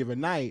any given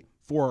night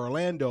for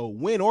Orlando,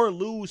 win or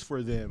lose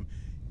for them,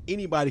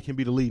 anybody can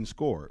be the leading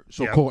scorer.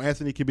 So Cole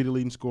Anthony could be the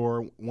leading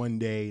scorer one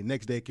day.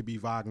 Next day it could be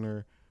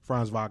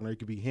Franz Wagner. It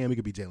could be him. It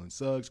could be Jalen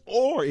Suggs.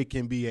 Or it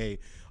can be a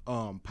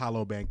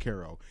Paolo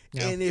Banchero.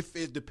 Yeah. And if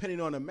it's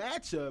depending on the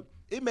matchup,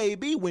 it may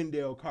be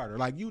Wendell Carter.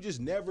 Like, you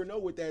just never know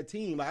with that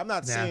team. Like, I'm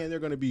not saying they're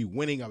going to be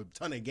winning a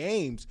ton of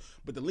games,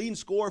 but the leading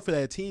scorer for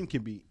that team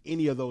can be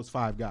any of those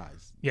 5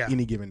 guys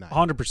any given night.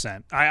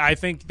 100%. I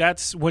think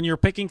that's when you're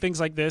picking things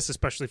like this,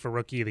 especially for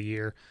Rookie of the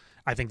Year,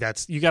 I think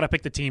you got to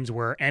pick the teams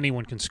where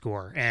anyone can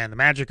score. And the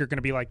Magic are going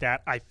to be like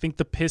that. I think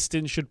the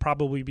Pistons should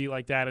probably be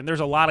like that. And there's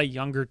a lot of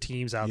younger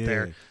teams out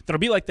there that'll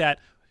be like that.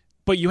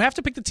 But you have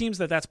to pick the teams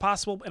that's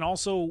possible and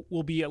also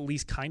will be at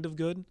least kind of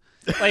good.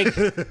 Like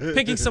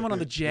picking someone on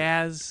the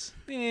Jazz,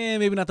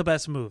 maybe not the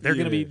best move. They're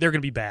gonna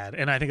be bad,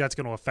 and I think that's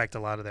going to affect a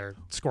lot of their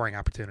scoring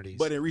opportunities.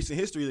 But in recent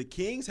history, the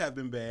Kings have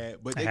been bad,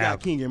 but they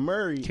got Keegan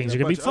Murray. Kings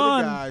and are going to be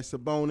fun. Other guys,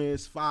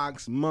 Sabonis,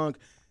 Fox, Monk.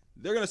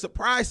 They're going to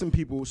surprise some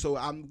people, so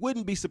I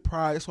wouldn't be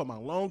surprised. That's why my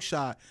long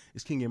shot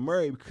is Keegan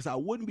Murray, because I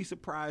wouldn't be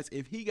surprised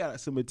if he got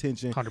some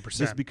attention 100%.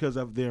 Just because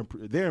of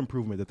their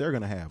improvement that they're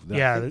going to have.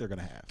 I think they're going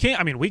to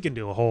have. We can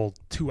do a whole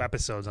 2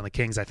 episodes on the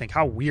Kings. I think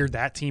how weird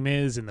that team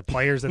is and the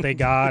players that they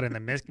got and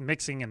the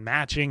mixing and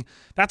matching.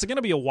 That's going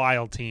to be a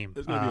wild team.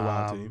 It's going to be a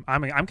wild team.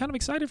 I'm kind of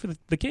excited for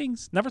the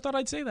Kings. Never thought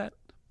I'd say that.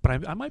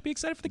 But I might be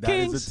excited for the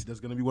Kings. That's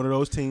going to be one of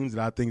those teams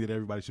that I think that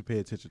everybody should pay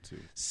attention to.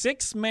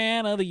 6th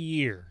man of the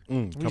year.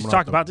 We just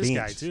talked about this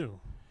guy, too.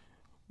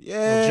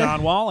 Yeah,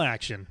 John Wall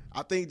action.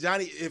 I think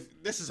Johnny.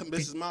 If this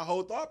is my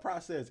whole thought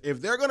process.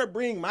 If they're gonna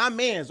bring my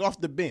man's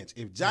off the bench,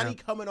 if Johnny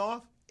coming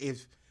off,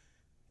 if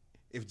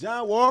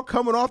John Wall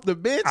coming off the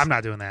bench, I'm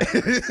not doing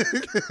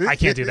that. I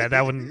can't do that.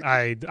 That wouldn't.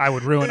 I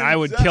would ruin. I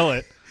would kill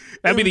it.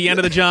 That'd be the end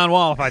of the John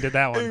Wall if I did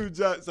that one.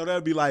 So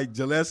that'd be like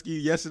Gillespie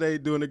yesterday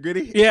doing the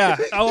gritty. Yeah.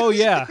 Oh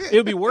yeah. It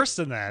would be worse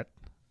than that.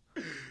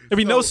 There'd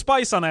be no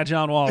spice on that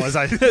John Wall, as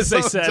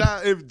they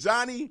said. If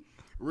Johnny,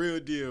 real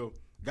deal,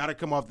 got to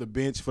come off the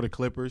bench for the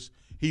Clippers,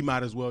 he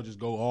might as well just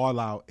go all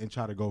out and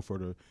try to go for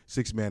the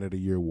 6th man of the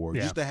year award.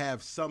 Just to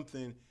have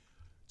something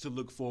to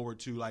look forward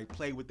to, like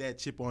play with that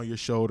chip on your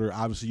shoulder.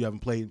 Obviously, you haven't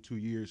played in 2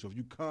 years. So if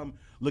you come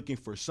looking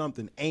for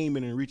something,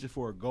 aiming and reaching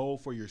for a goal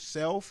for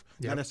yourself,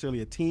 not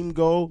necessarily a team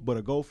goal, but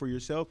a goal for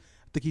yourself,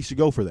 I think he should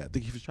go for that. I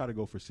think he should try to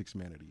go for 6th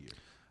man of the year.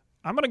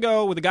 I'm going to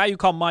go with a guy you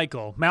call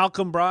Michael,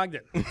 Malcolm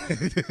Brogdon,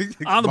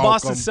 on the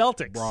Boston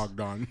Celtics.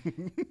 Brogdon.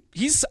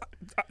 He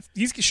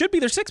should be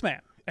their 6th man.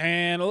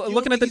 And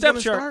looking at the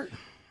depth chart,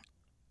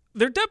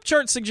 their depth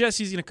chart suggests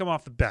he's going to come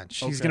off the bench.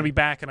 He's going to be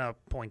backing up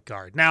point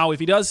guard. Now, if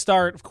he does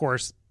start, of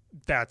course,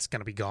 that's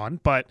going to be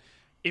gone. But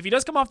if he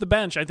does come off the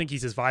bench, I think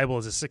he's as viable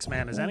as a 6th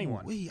man as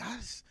anyone.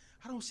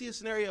 I don't see a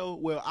scenario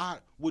where I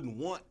wouldn't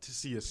want to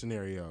see a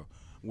scenario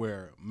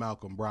where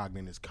Malcolm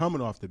Brogdon is coming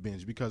off the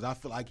bench, because I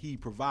feel like he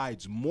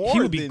provides more.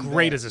 He would be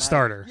great as a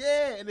starter.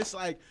 Yeah, and it's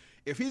like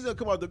if he's going to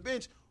come off the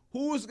bench,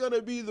 who's going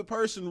to be the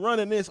person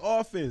running this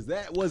offense?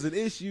 That was an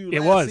issue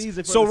last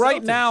season for the Celtics.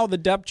 Right now, the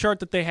depth chart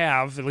that they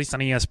have, at least on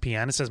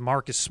ESPN, it says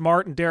Marcus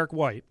Smart and Derek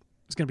White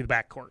is going to be the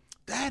backcourt.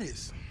 That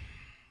is.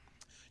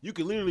 You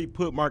can literally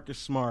put Marcus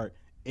Smart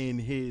in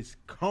his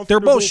comfortable They're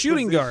both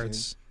shooting position.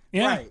 Guards.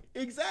 Yeah. Right,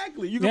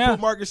 exactly. You can put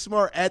Marcus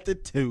Smart at the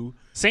 2.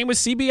 Same with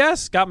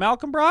CBS. Got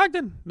Malcolm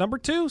Brogdon, number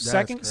 2,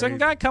 second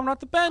guy coming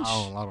off the bench.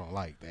 I don't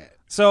like that.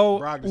 So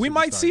Brogdon we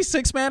might see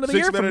 6th man of the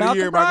year from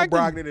Malcolm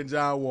Brogdon and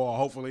John Wall.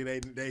 Hopefully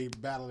they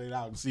battle it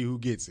out and see who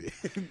gets it.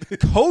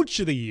 Coach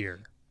of the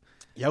year.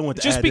 Yeah, I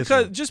want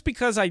to just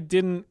because I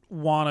didn't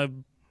want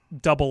to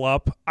double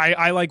up.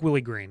 I like Willie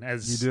Green.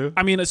 As you do?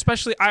 I mean,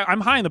 especially I'm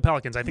high in the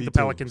Pelicans. I think the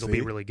Pelicans will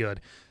be really good.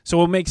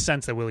 So it makes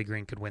sense that Willie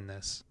Green could win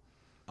this.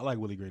 I like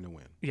Willie Green to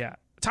win. Yeah.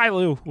 Ty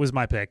Lue was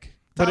my pick.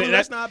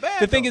 That's not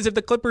bad. The thing is, if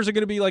the Clippers are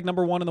going to be like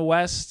number 1 in the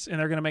West and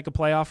they're going to make a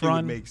playoff run, it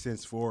would make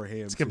sense for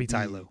him. It's going to be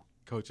Ty Lue.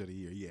 coach of the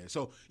year. Yeah.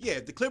 So, yeah,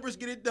 if the Clippers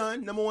get it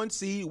done, number 1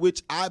 seed,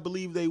 which I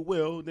believe they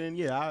will, then,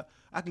 yeah,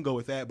 I can go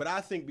with that. But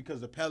I think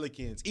because the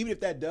Pelicans, even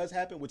if that does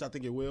happen, which I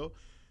think it will,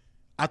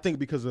 I think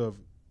because of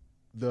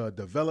the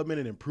development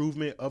and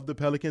improvement of the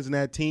Pelicans in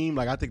that team,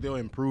 like I think they'll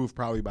improve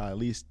probably by at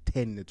least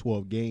 10 to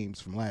 12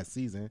 games from last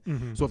season.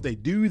 Mm-hmm. So if they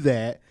do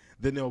that,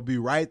 then they'll be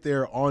right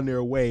there on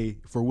their way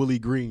for Willie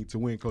Green to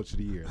win Coach of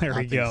the Year. There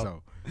we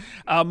go.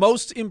 So.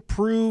 Most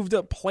improved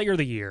player of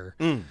the year.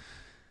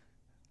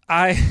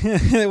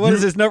 What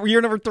is this? Year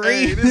number 3?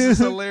 Hey, this is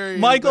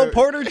hilarious. Michael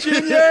Porter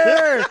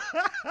Jr.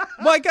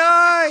 My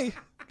guy.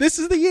 This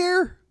is the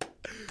year.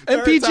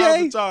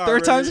 MPJ.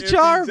 Third time's a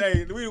charm.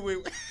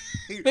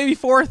 Maybe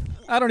 4th.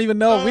 I don't even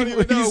know.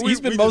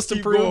 He's been most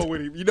improved.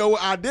 With him. You know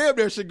what? I damn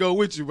near should go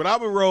with you, but I'm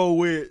gonna roll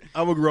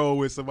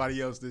with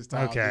somebody else this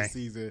time this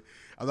season.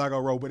 I'm not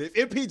gonna roll. But if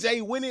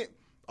MPJ win it,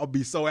 I'll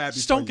be so happy.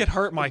 Just don't get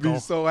hurt, Michael. I'll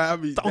be so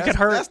happy. Don't get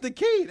hurt. That's the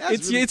key.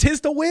 It's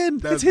his to win.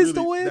 It's his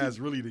to win. That's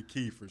really the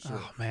key for sure.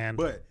 Oh man.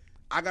 But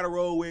I got to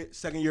roll with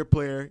second-year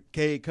player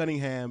Cade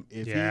Cunningham.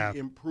 If he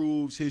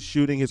improves his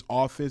shooting, his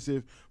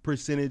offensive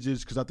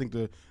percentages, because I think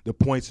the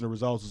points and the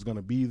results is going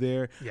to be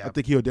there. I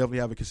think he'll definitely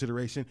have a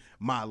consideration.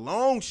 My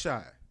long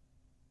shot,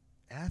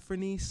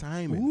 Anthony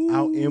Simon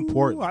out in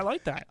Portland. I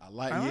like that.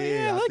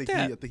 I think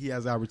that. I think he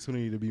has the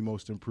opportunity to be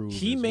most improved.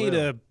 He made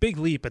a big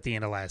leap at the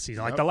end of last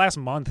season. Like the last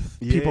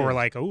month, people were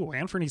like, "Oh,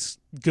 Anthony's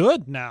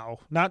good now,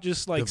 not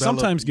just like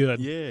sometimes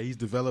good." Yeah, he's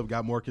developed,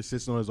 got more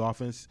consistent on his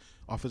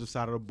offensive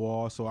side of the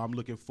ball. So I'm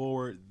looking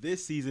forward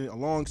this season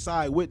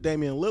alongside with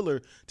Damian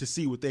Lillard to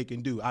see what they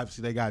can do.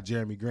 Obviously, they got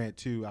Jeremy Grant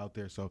too out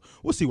there, so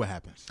we'll see what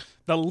happens.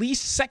 The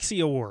least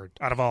sexy award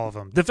out of all of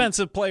them,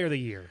 Defensive Player of the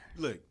Year.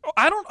 Look,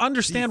 I don't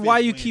understand why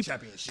you keep.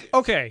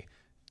 Okay,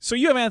 so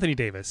you have Anthony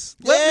Davis.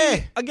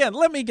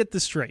 Let me get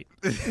this straight.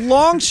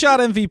 Long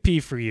shot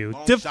MVP for you.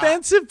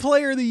 Defensive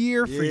Player of the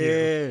Year for you.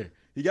 Yeah,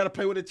 you got to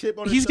play with a chip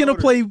on his He's shoulder. going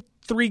to play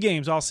 3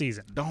 games all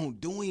season. Don't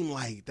do him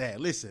like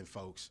that. Listen,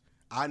 folks.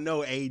 I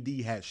know AD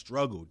has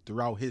struggled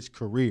throughout his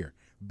career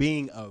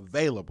being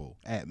available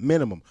at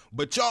minimum.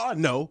 But y'all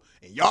know,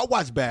 and y'all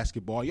watch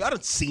basketball, y'all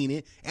done seen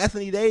it.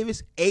 Anthony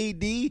Davis,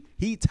 AD,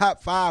 he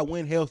top 5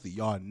 when healthy.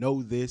 Y'all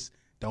know this.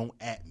 Don't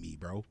at me,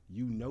 bro.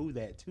 You know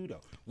that too,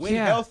 though. When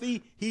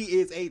healthy, he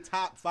is a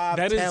top 5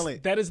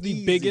 talent. That is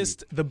the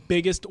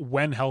biggest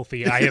when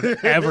healthy I have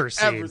ever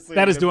seen.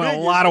 That is doing a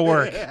lot of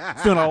work.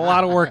 It's doing a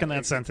lot of work in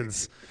that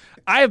sentence.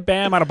 I have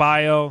Bam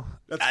Adebayo.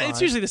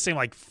 It's usually the same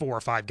 4 or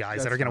 5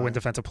 guys that are going to win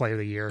Defensive Player of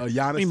the Year.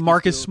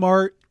 Marcus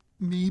Smart,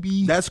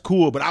 maybe. That's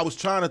cool, but I was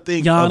trying to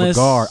think of a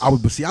guard. I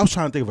was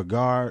trying to think of a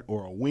guard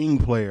or a wing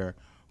player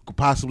who could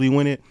possibly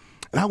win it.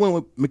 And I went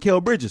with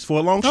Mikal Bridges for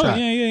a long shot.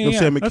 You know what I'm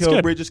saying?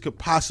 Mikal Bridges could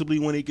possibly,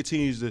 when he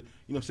continues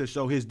to,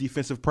 show his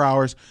defensive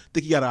prowess, I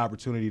think he got an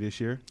opportunity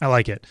this year. I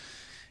like it.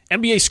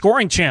 NBA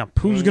scoring champ.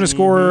 Who's going to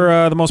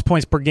score the most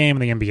points per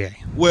game in the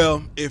NBA?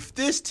 Well, if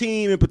this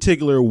team in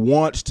particular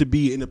wants to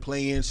be in the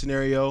play-in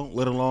scenario,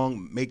 let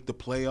alone make the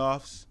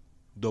playoffs,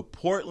 the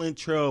Portland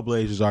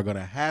Trailblazers are going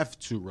to have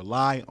to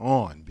rely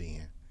on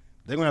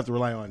They're going to have to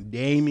rely on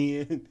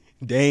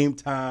Dame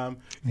time,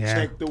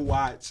 check the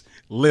watch,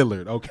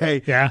 Lillard,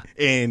 okay? Yeah.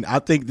 And I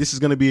think this is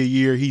going to be a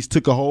year. He's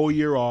took a whole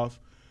year off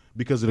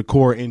because of the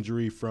core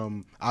injury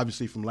from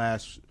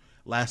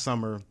last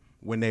summer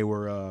when they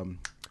were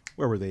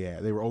where were they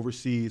at? They were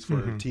overseas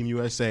for Team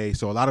USA.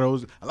 So a lot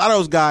of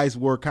those guys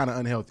were kind of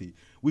unhealthy.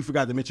 We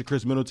forgot to mention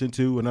Chris Middleton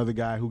too, another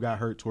guy who got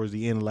hurt towards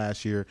the end of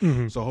last year.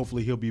 So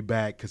hopefully he'll be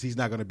back because he's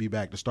not going to be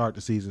back to start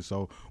the season.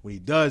 So when he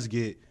does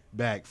get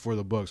back for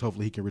the Bucks,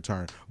 hopefully he can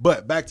return.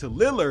 But back to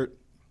Lillard,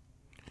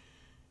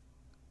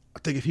 I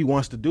think if he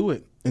wants to do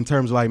it in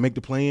terms of make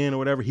the play-in or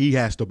whatever, he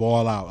has to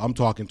ball out. I'm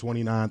talking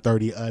 29,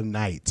 30 a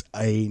night.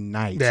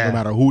 Yeah. No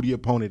matter who the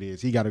opponent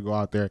is, he got to go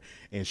out there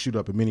and shoot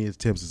up as many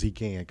attempts as he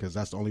can because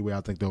that's the only way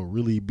I think they'll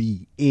really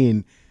be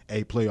in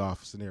a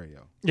playoff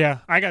scenario. Yeah,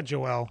 I got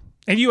Joel.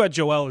 And you had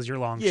Joel as your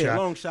long shot. Yeah,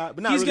 long shot.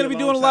 But not he's really going to be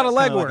doing a lot of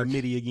legwork. Like a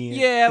midi again.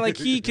 Yeah,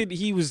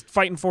 he was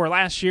fighting for it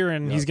last year,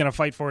 and he's going to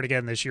fight for it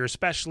again this year,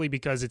 especially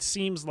because it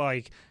seems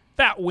like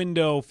that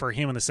window for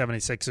him and the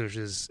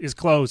 76ers is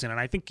closing, and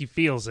I think he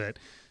feels it.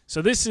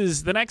 So this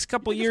is the next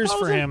couple years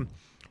for him.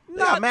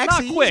 Not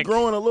quick. He's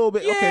growing a little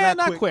bit. Yeah, okay,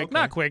 not quick. Okay.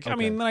 Not quick. Okay. I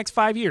mean, the next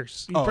 5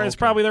 years. It's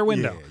probably their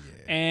window.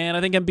 Yeah. And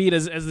I think Embiid,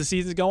 as the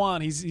seasons go on,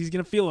 he's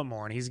going to feel it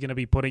more, and he's going to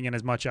be putting in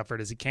as much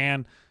effort as he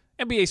can.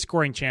 NBA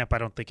scoring champ, I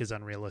don't think is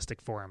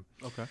unrealistic for him.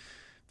 Okay.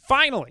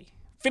 Finally,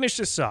 finish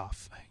this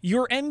off.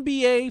 Your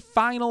NBA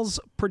Finals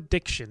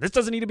prediction. This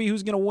doesn't need to be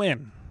who's going to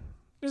win.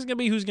 This is going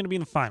to be who's going to be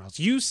in the finals.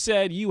 You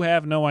said you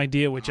have no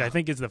idea, which I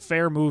think is the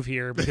fair move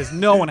here because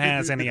no one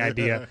has any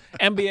idea.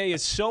 NBA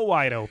is so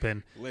wide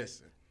open.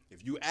 Listen,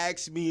 if you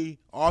ask me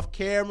off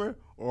camera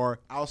or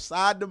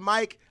outside the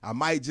mic, I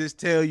might just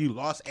tell you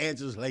Los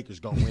Angeles Lakers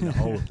going to win the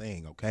whole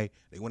thing, okay?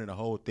 They winning the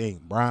whole thing.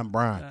 Brian,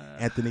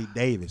 Anthony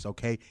Davis,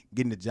 okay?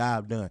 Getting the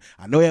job done.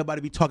 I know everybody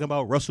be talking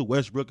about Russell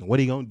Westbrook and what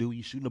he going to do.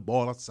 He's shooting the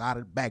ball outside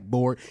of the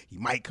backboard. He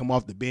might come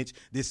off the bench,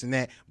 this and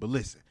that. But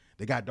listen,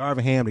 they got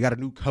Darvin Ham. They got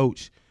a new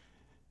coach.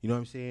 You know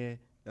what I'm saying?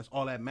 That's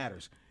all that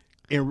matters.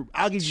 And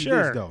I'll give you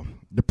Sure. this, though.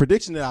 The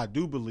prediction that I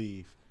do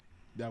believe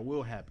that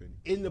will happen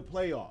in the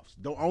playoffs.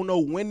 I don't know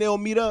when they'll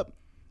meet up,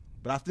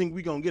 but I think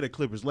we're going to get a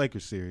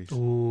Clippers-Lakers series.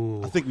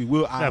 Ooh. I think we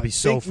will. That'd be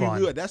so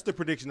fun. That's the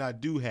prediction I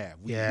do have.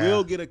 We Yeah.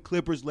 will get a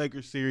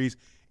Clippers-Lakers series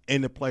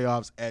in the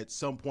playoffs at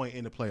some point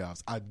in the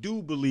playoffs. I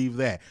do believe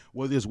that.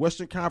 Whether it's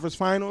Western Conference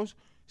Finals,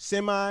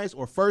 semis,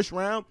 or first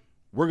round,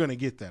 we're going to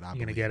get that. You're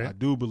gonna get it? I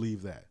do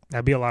believe that.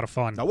 That'd be a lot of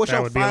fun. Now, what's that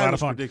your would be a lot of finals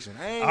fun. prediction?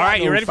 I ain't All got right,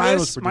 no you ready for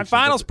finals this? My prediction,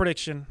 finals but-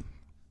 prediction.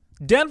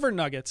 Denver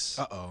Nuggets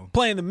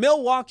playing the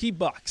Milwaukee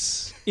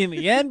Bucks in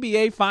the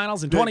NBA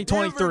Finals in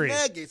 2023.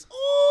 Denver Nuggets.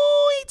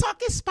 Ooh, he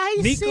talking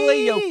spicy. Nikola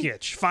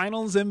Jokic,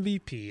 Finals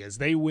MVP, as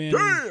they win.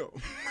 Damn.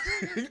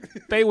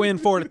 They win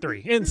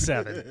 4-3 in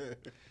 7.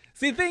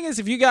 See, the thing is,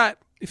 if you got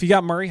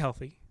Murray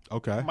healthy,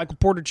 Okay. Michael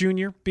Porter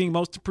Jr. being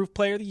Most Improved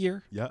Player of the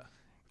Year, Yeah.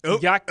 you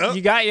got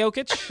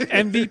Jokic,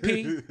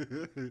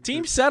 MVP.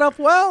 Team set up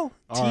well.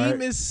 All right.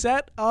 Is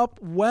set up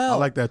well. I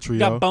like that trio. You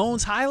got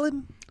Bones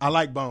Highland. I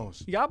like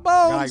Bones. You got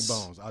Bones. I like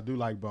Bones. I do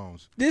like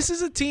Bones. This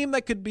is a team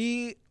that could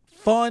be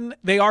fun.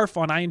 They are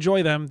fun. I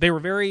enjoy them. They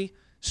were very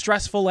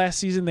stressful last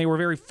season. They were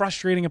very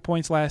frustrating at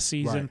points last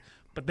season. Right.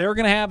 But they're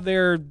going to have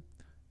their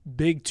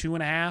big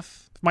 2.5.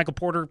 If Michael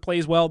Porter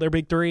plays well, their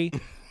big 3.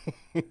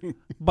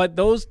 But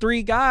those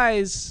 3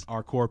 guys,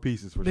 Our core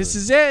pieces for this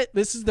sure. is it.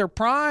 This is their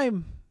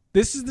prime.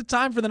 This is the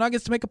time for the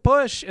Nuggets to make a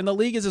push. And the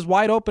league is as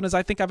wide open as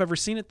I think I've ever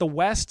seen it. The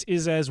West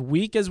is as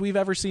weak as we've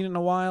ever seen it in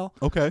a while.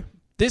 Okay.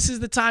 This is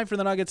the time for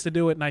the Nuggets to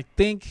do it, and I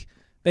think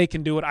they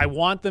can do it. I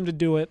want them to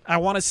do it. I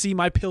want to see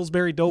my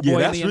Pillsbury Doughboy Yeah, in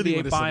that's the really NBA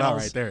what it's Finals.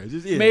 about right there. It's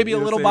just, Maybe you a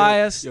know little what I'm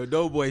saying? biased. Yo,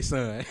 Doughboy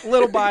son. A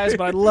little biased,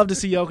 but I'd love to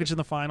see Jokic in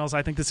the Finals.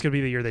 I think this could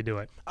be the year they do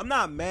it. I'm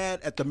not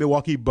mad at the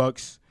Milwaukee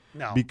Bucks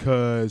No.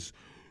 because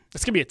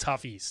It's going to be a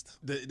tough East.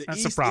 the That's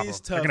East the problem. is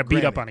tough, They're going to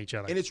beat up granted. on each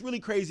other. And it's really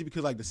crazy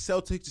because, like, the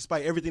Celtics,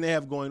 despite everything they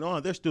have going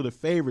on, they're still the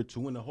favorite to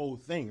win the whole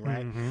thing,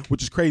 right? Mm-hmm.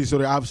 Which is crazy. So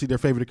they're obviously their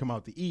favorite to come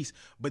out the East.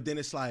 But then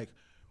it's like,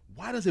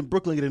 why doesn't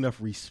Brooklyn get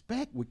enough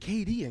respect with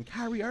KD and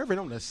Kyrie Irving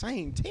on the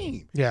same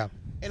team? Yeah.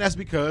 And that's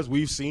because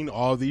we've seen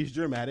all these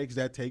dramatics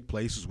that take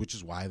place, which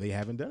is why they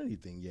haven't done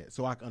anything yet.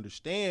 So I can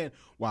understand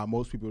why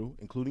most people,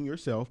 including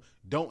yourself,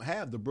 don't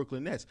have the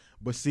Brooklyn Nets.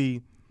 But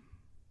see,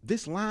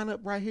 this lineup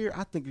right here,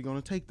 I think they're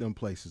going to take them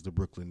places, the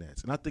Brooklyn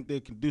Nets. And I think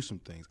they can do some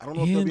things. I don't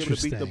know if they'll be able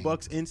to beat the Interesting.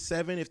 Bucks in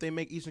 7 if they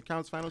make Eastern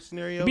Conference Final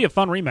scenario. It'd be a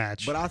fun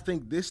rematch. But I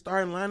think this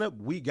starting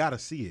lineup, we got to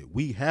see it.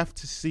 We have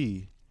to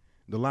see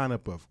the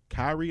lineup of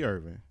Kyrie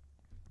Irving,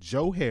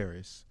 Joe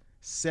Harris,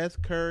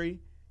 Seth Curry,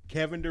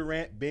 Kevin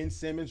Durant, Ben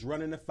Simmons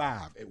running the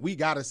 5. We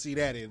got to see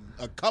that in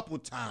a couple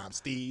times,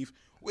 Steve.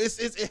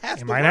 It has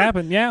to it might work.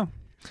 happen, yeah.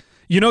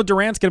 You know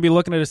Durant's going to be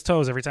looking at his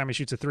toes every time he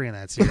shoots a 3 in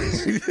that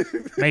series.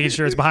 Making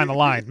sure it's behind the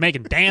line.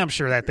 Making damn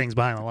sure that thing's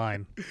behind the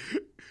line.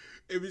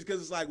 It was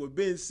because it's like with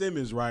Ben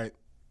Simmons, right?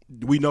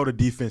 We know the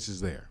defense is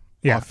there.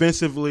 Yeah.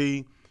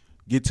 Offensively,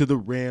 get to the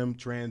rim,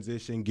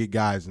 transition, get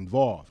guys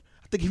involved.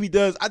 I think if he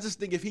does, I just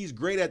think if he's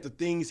great at the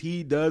things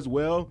he does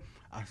well,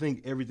 I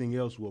think everything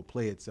else will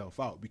play itself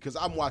out. Because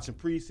I'm watching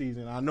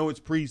preseason. I know it's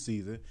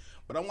preseason,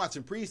 but I'm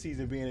watching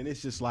preseason being, and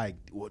it's just like,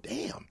 well,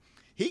 damn.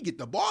 He get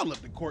the ball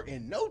up the court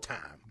in no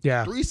time.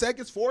 Yeah. 3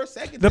 seconds, 4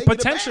 seconds. The they get a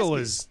potential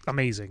basket. is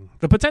amazing.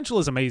 The potential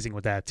is amazing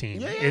with that team.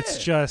 Yeah.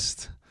 It's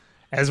just,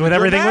 as with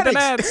everything with the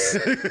Nets,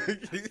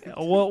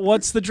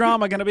 what's the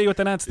drama going to be with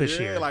the Nets this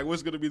year? Like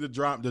what's going to be the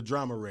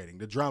drama rating,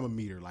 the drama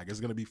meter? Like it's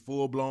going to be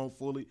full blown,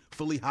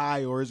 fully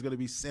high, or it's going to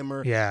be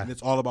simmer? Yeah. And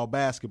it's all about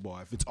basketball.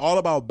 If it's all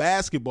about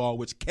basketball,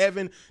 which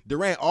Kevin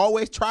Durant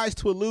always tries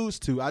to allude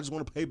to, I just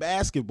want to play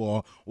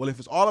basketball. Well, if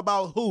it's all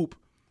about hoop,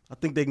 I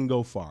think they can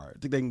go far. I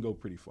think they can go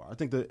pretty far. I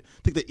think the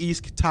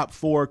East top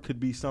 4 could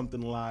be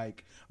something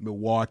like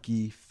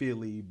Milwaukee,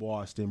 Philly,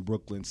 Boston,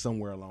 Brooklyn,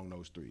 somewhere along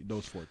those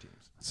 4 teams.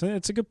 So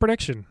it's a good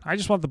prediction. I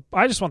just want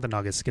the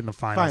Nuggets to get in the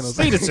finals. Finals.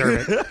 They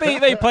deserve it.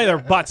 They play their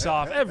butts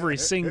off every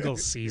single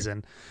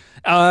season.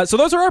 So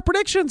those are our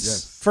predictions.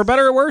 Yes. For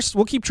better or worse,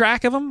 we'll keep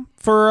track of them.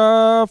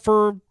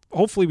 For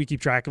hopefully we keep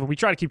track of them. We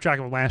tried to keep track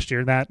of them last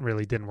year. That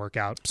really didn't work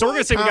out. So we're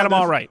gonna say we got them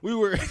all right. We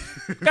were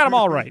Got them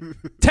all right.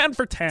 10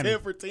 for 10. 10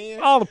 for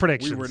 10. All the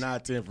predictions. We were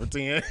not 10 for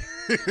 10.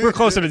 We're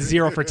closer to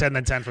 0 for 10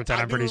 than 10 for 10.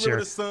 I I'm pretty do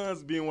remember sure. the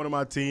Suns being one of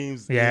my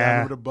teams. Yeah. I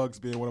remember the Bucks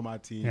being one of my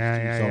teams.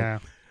 Yeah, too. yeah.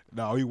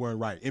 No, we weren't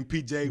right.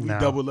 MPJ, we No.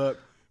 double up.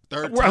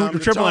 Third We're time the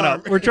tripling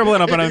charm. up. We're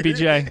tripling up on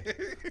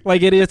MPJ.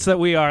 Like idiots that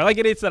we are. Like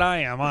idiots that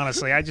I am,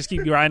 honestly. I just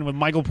keep riding with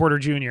Michael Porter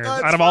Jr.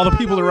 out of all the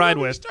people to ride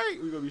with. We're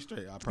going to be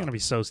straight. It's going to be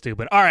so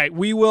stupid. All right,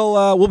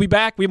 we'll be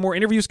back. We have more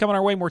interviews coming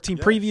our way, more team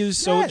previews.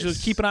 So Yes.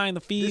 just keep an eye on the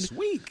feed. This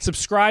week.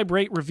 Subscribe,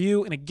 rate,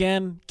 review, and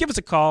again, give us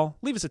a call.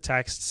 Leave us a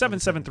text,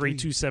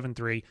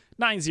 773-273-9088.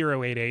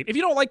 If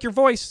you don't like your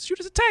voice, shoot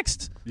us a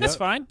text. That's Yep.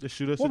 fine. Just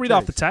shoot us We'll a read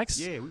off the text.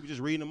 text. Yeah, we were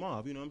just reading them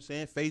off. You know what I'm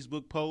saying?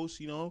 Facebook posts,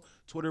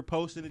 Twitter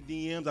posts in the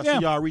DMs. I Yeah.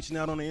 see y'all reaching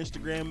out on the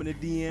Instagram and the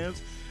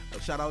DMs.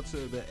 Shout out to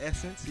the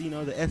Essence,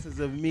 the essence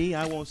of me.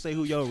 I won't say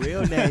who your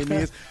real name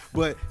is,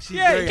 but she's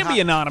Yeah, very it can high. be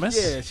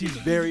anonymous. Yeah, she's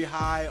very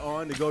high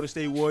on the Golden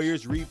State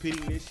Warriors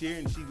repeating this year,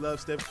 and she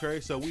loves Steph Curry.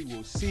 So we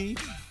will see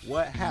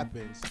what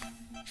happens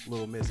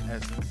Little Miss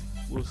Essence.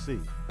 We'll see.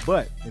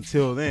 But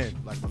until then,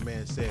 like my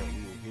man said,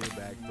 we will hear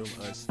back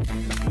from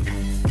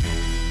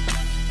us.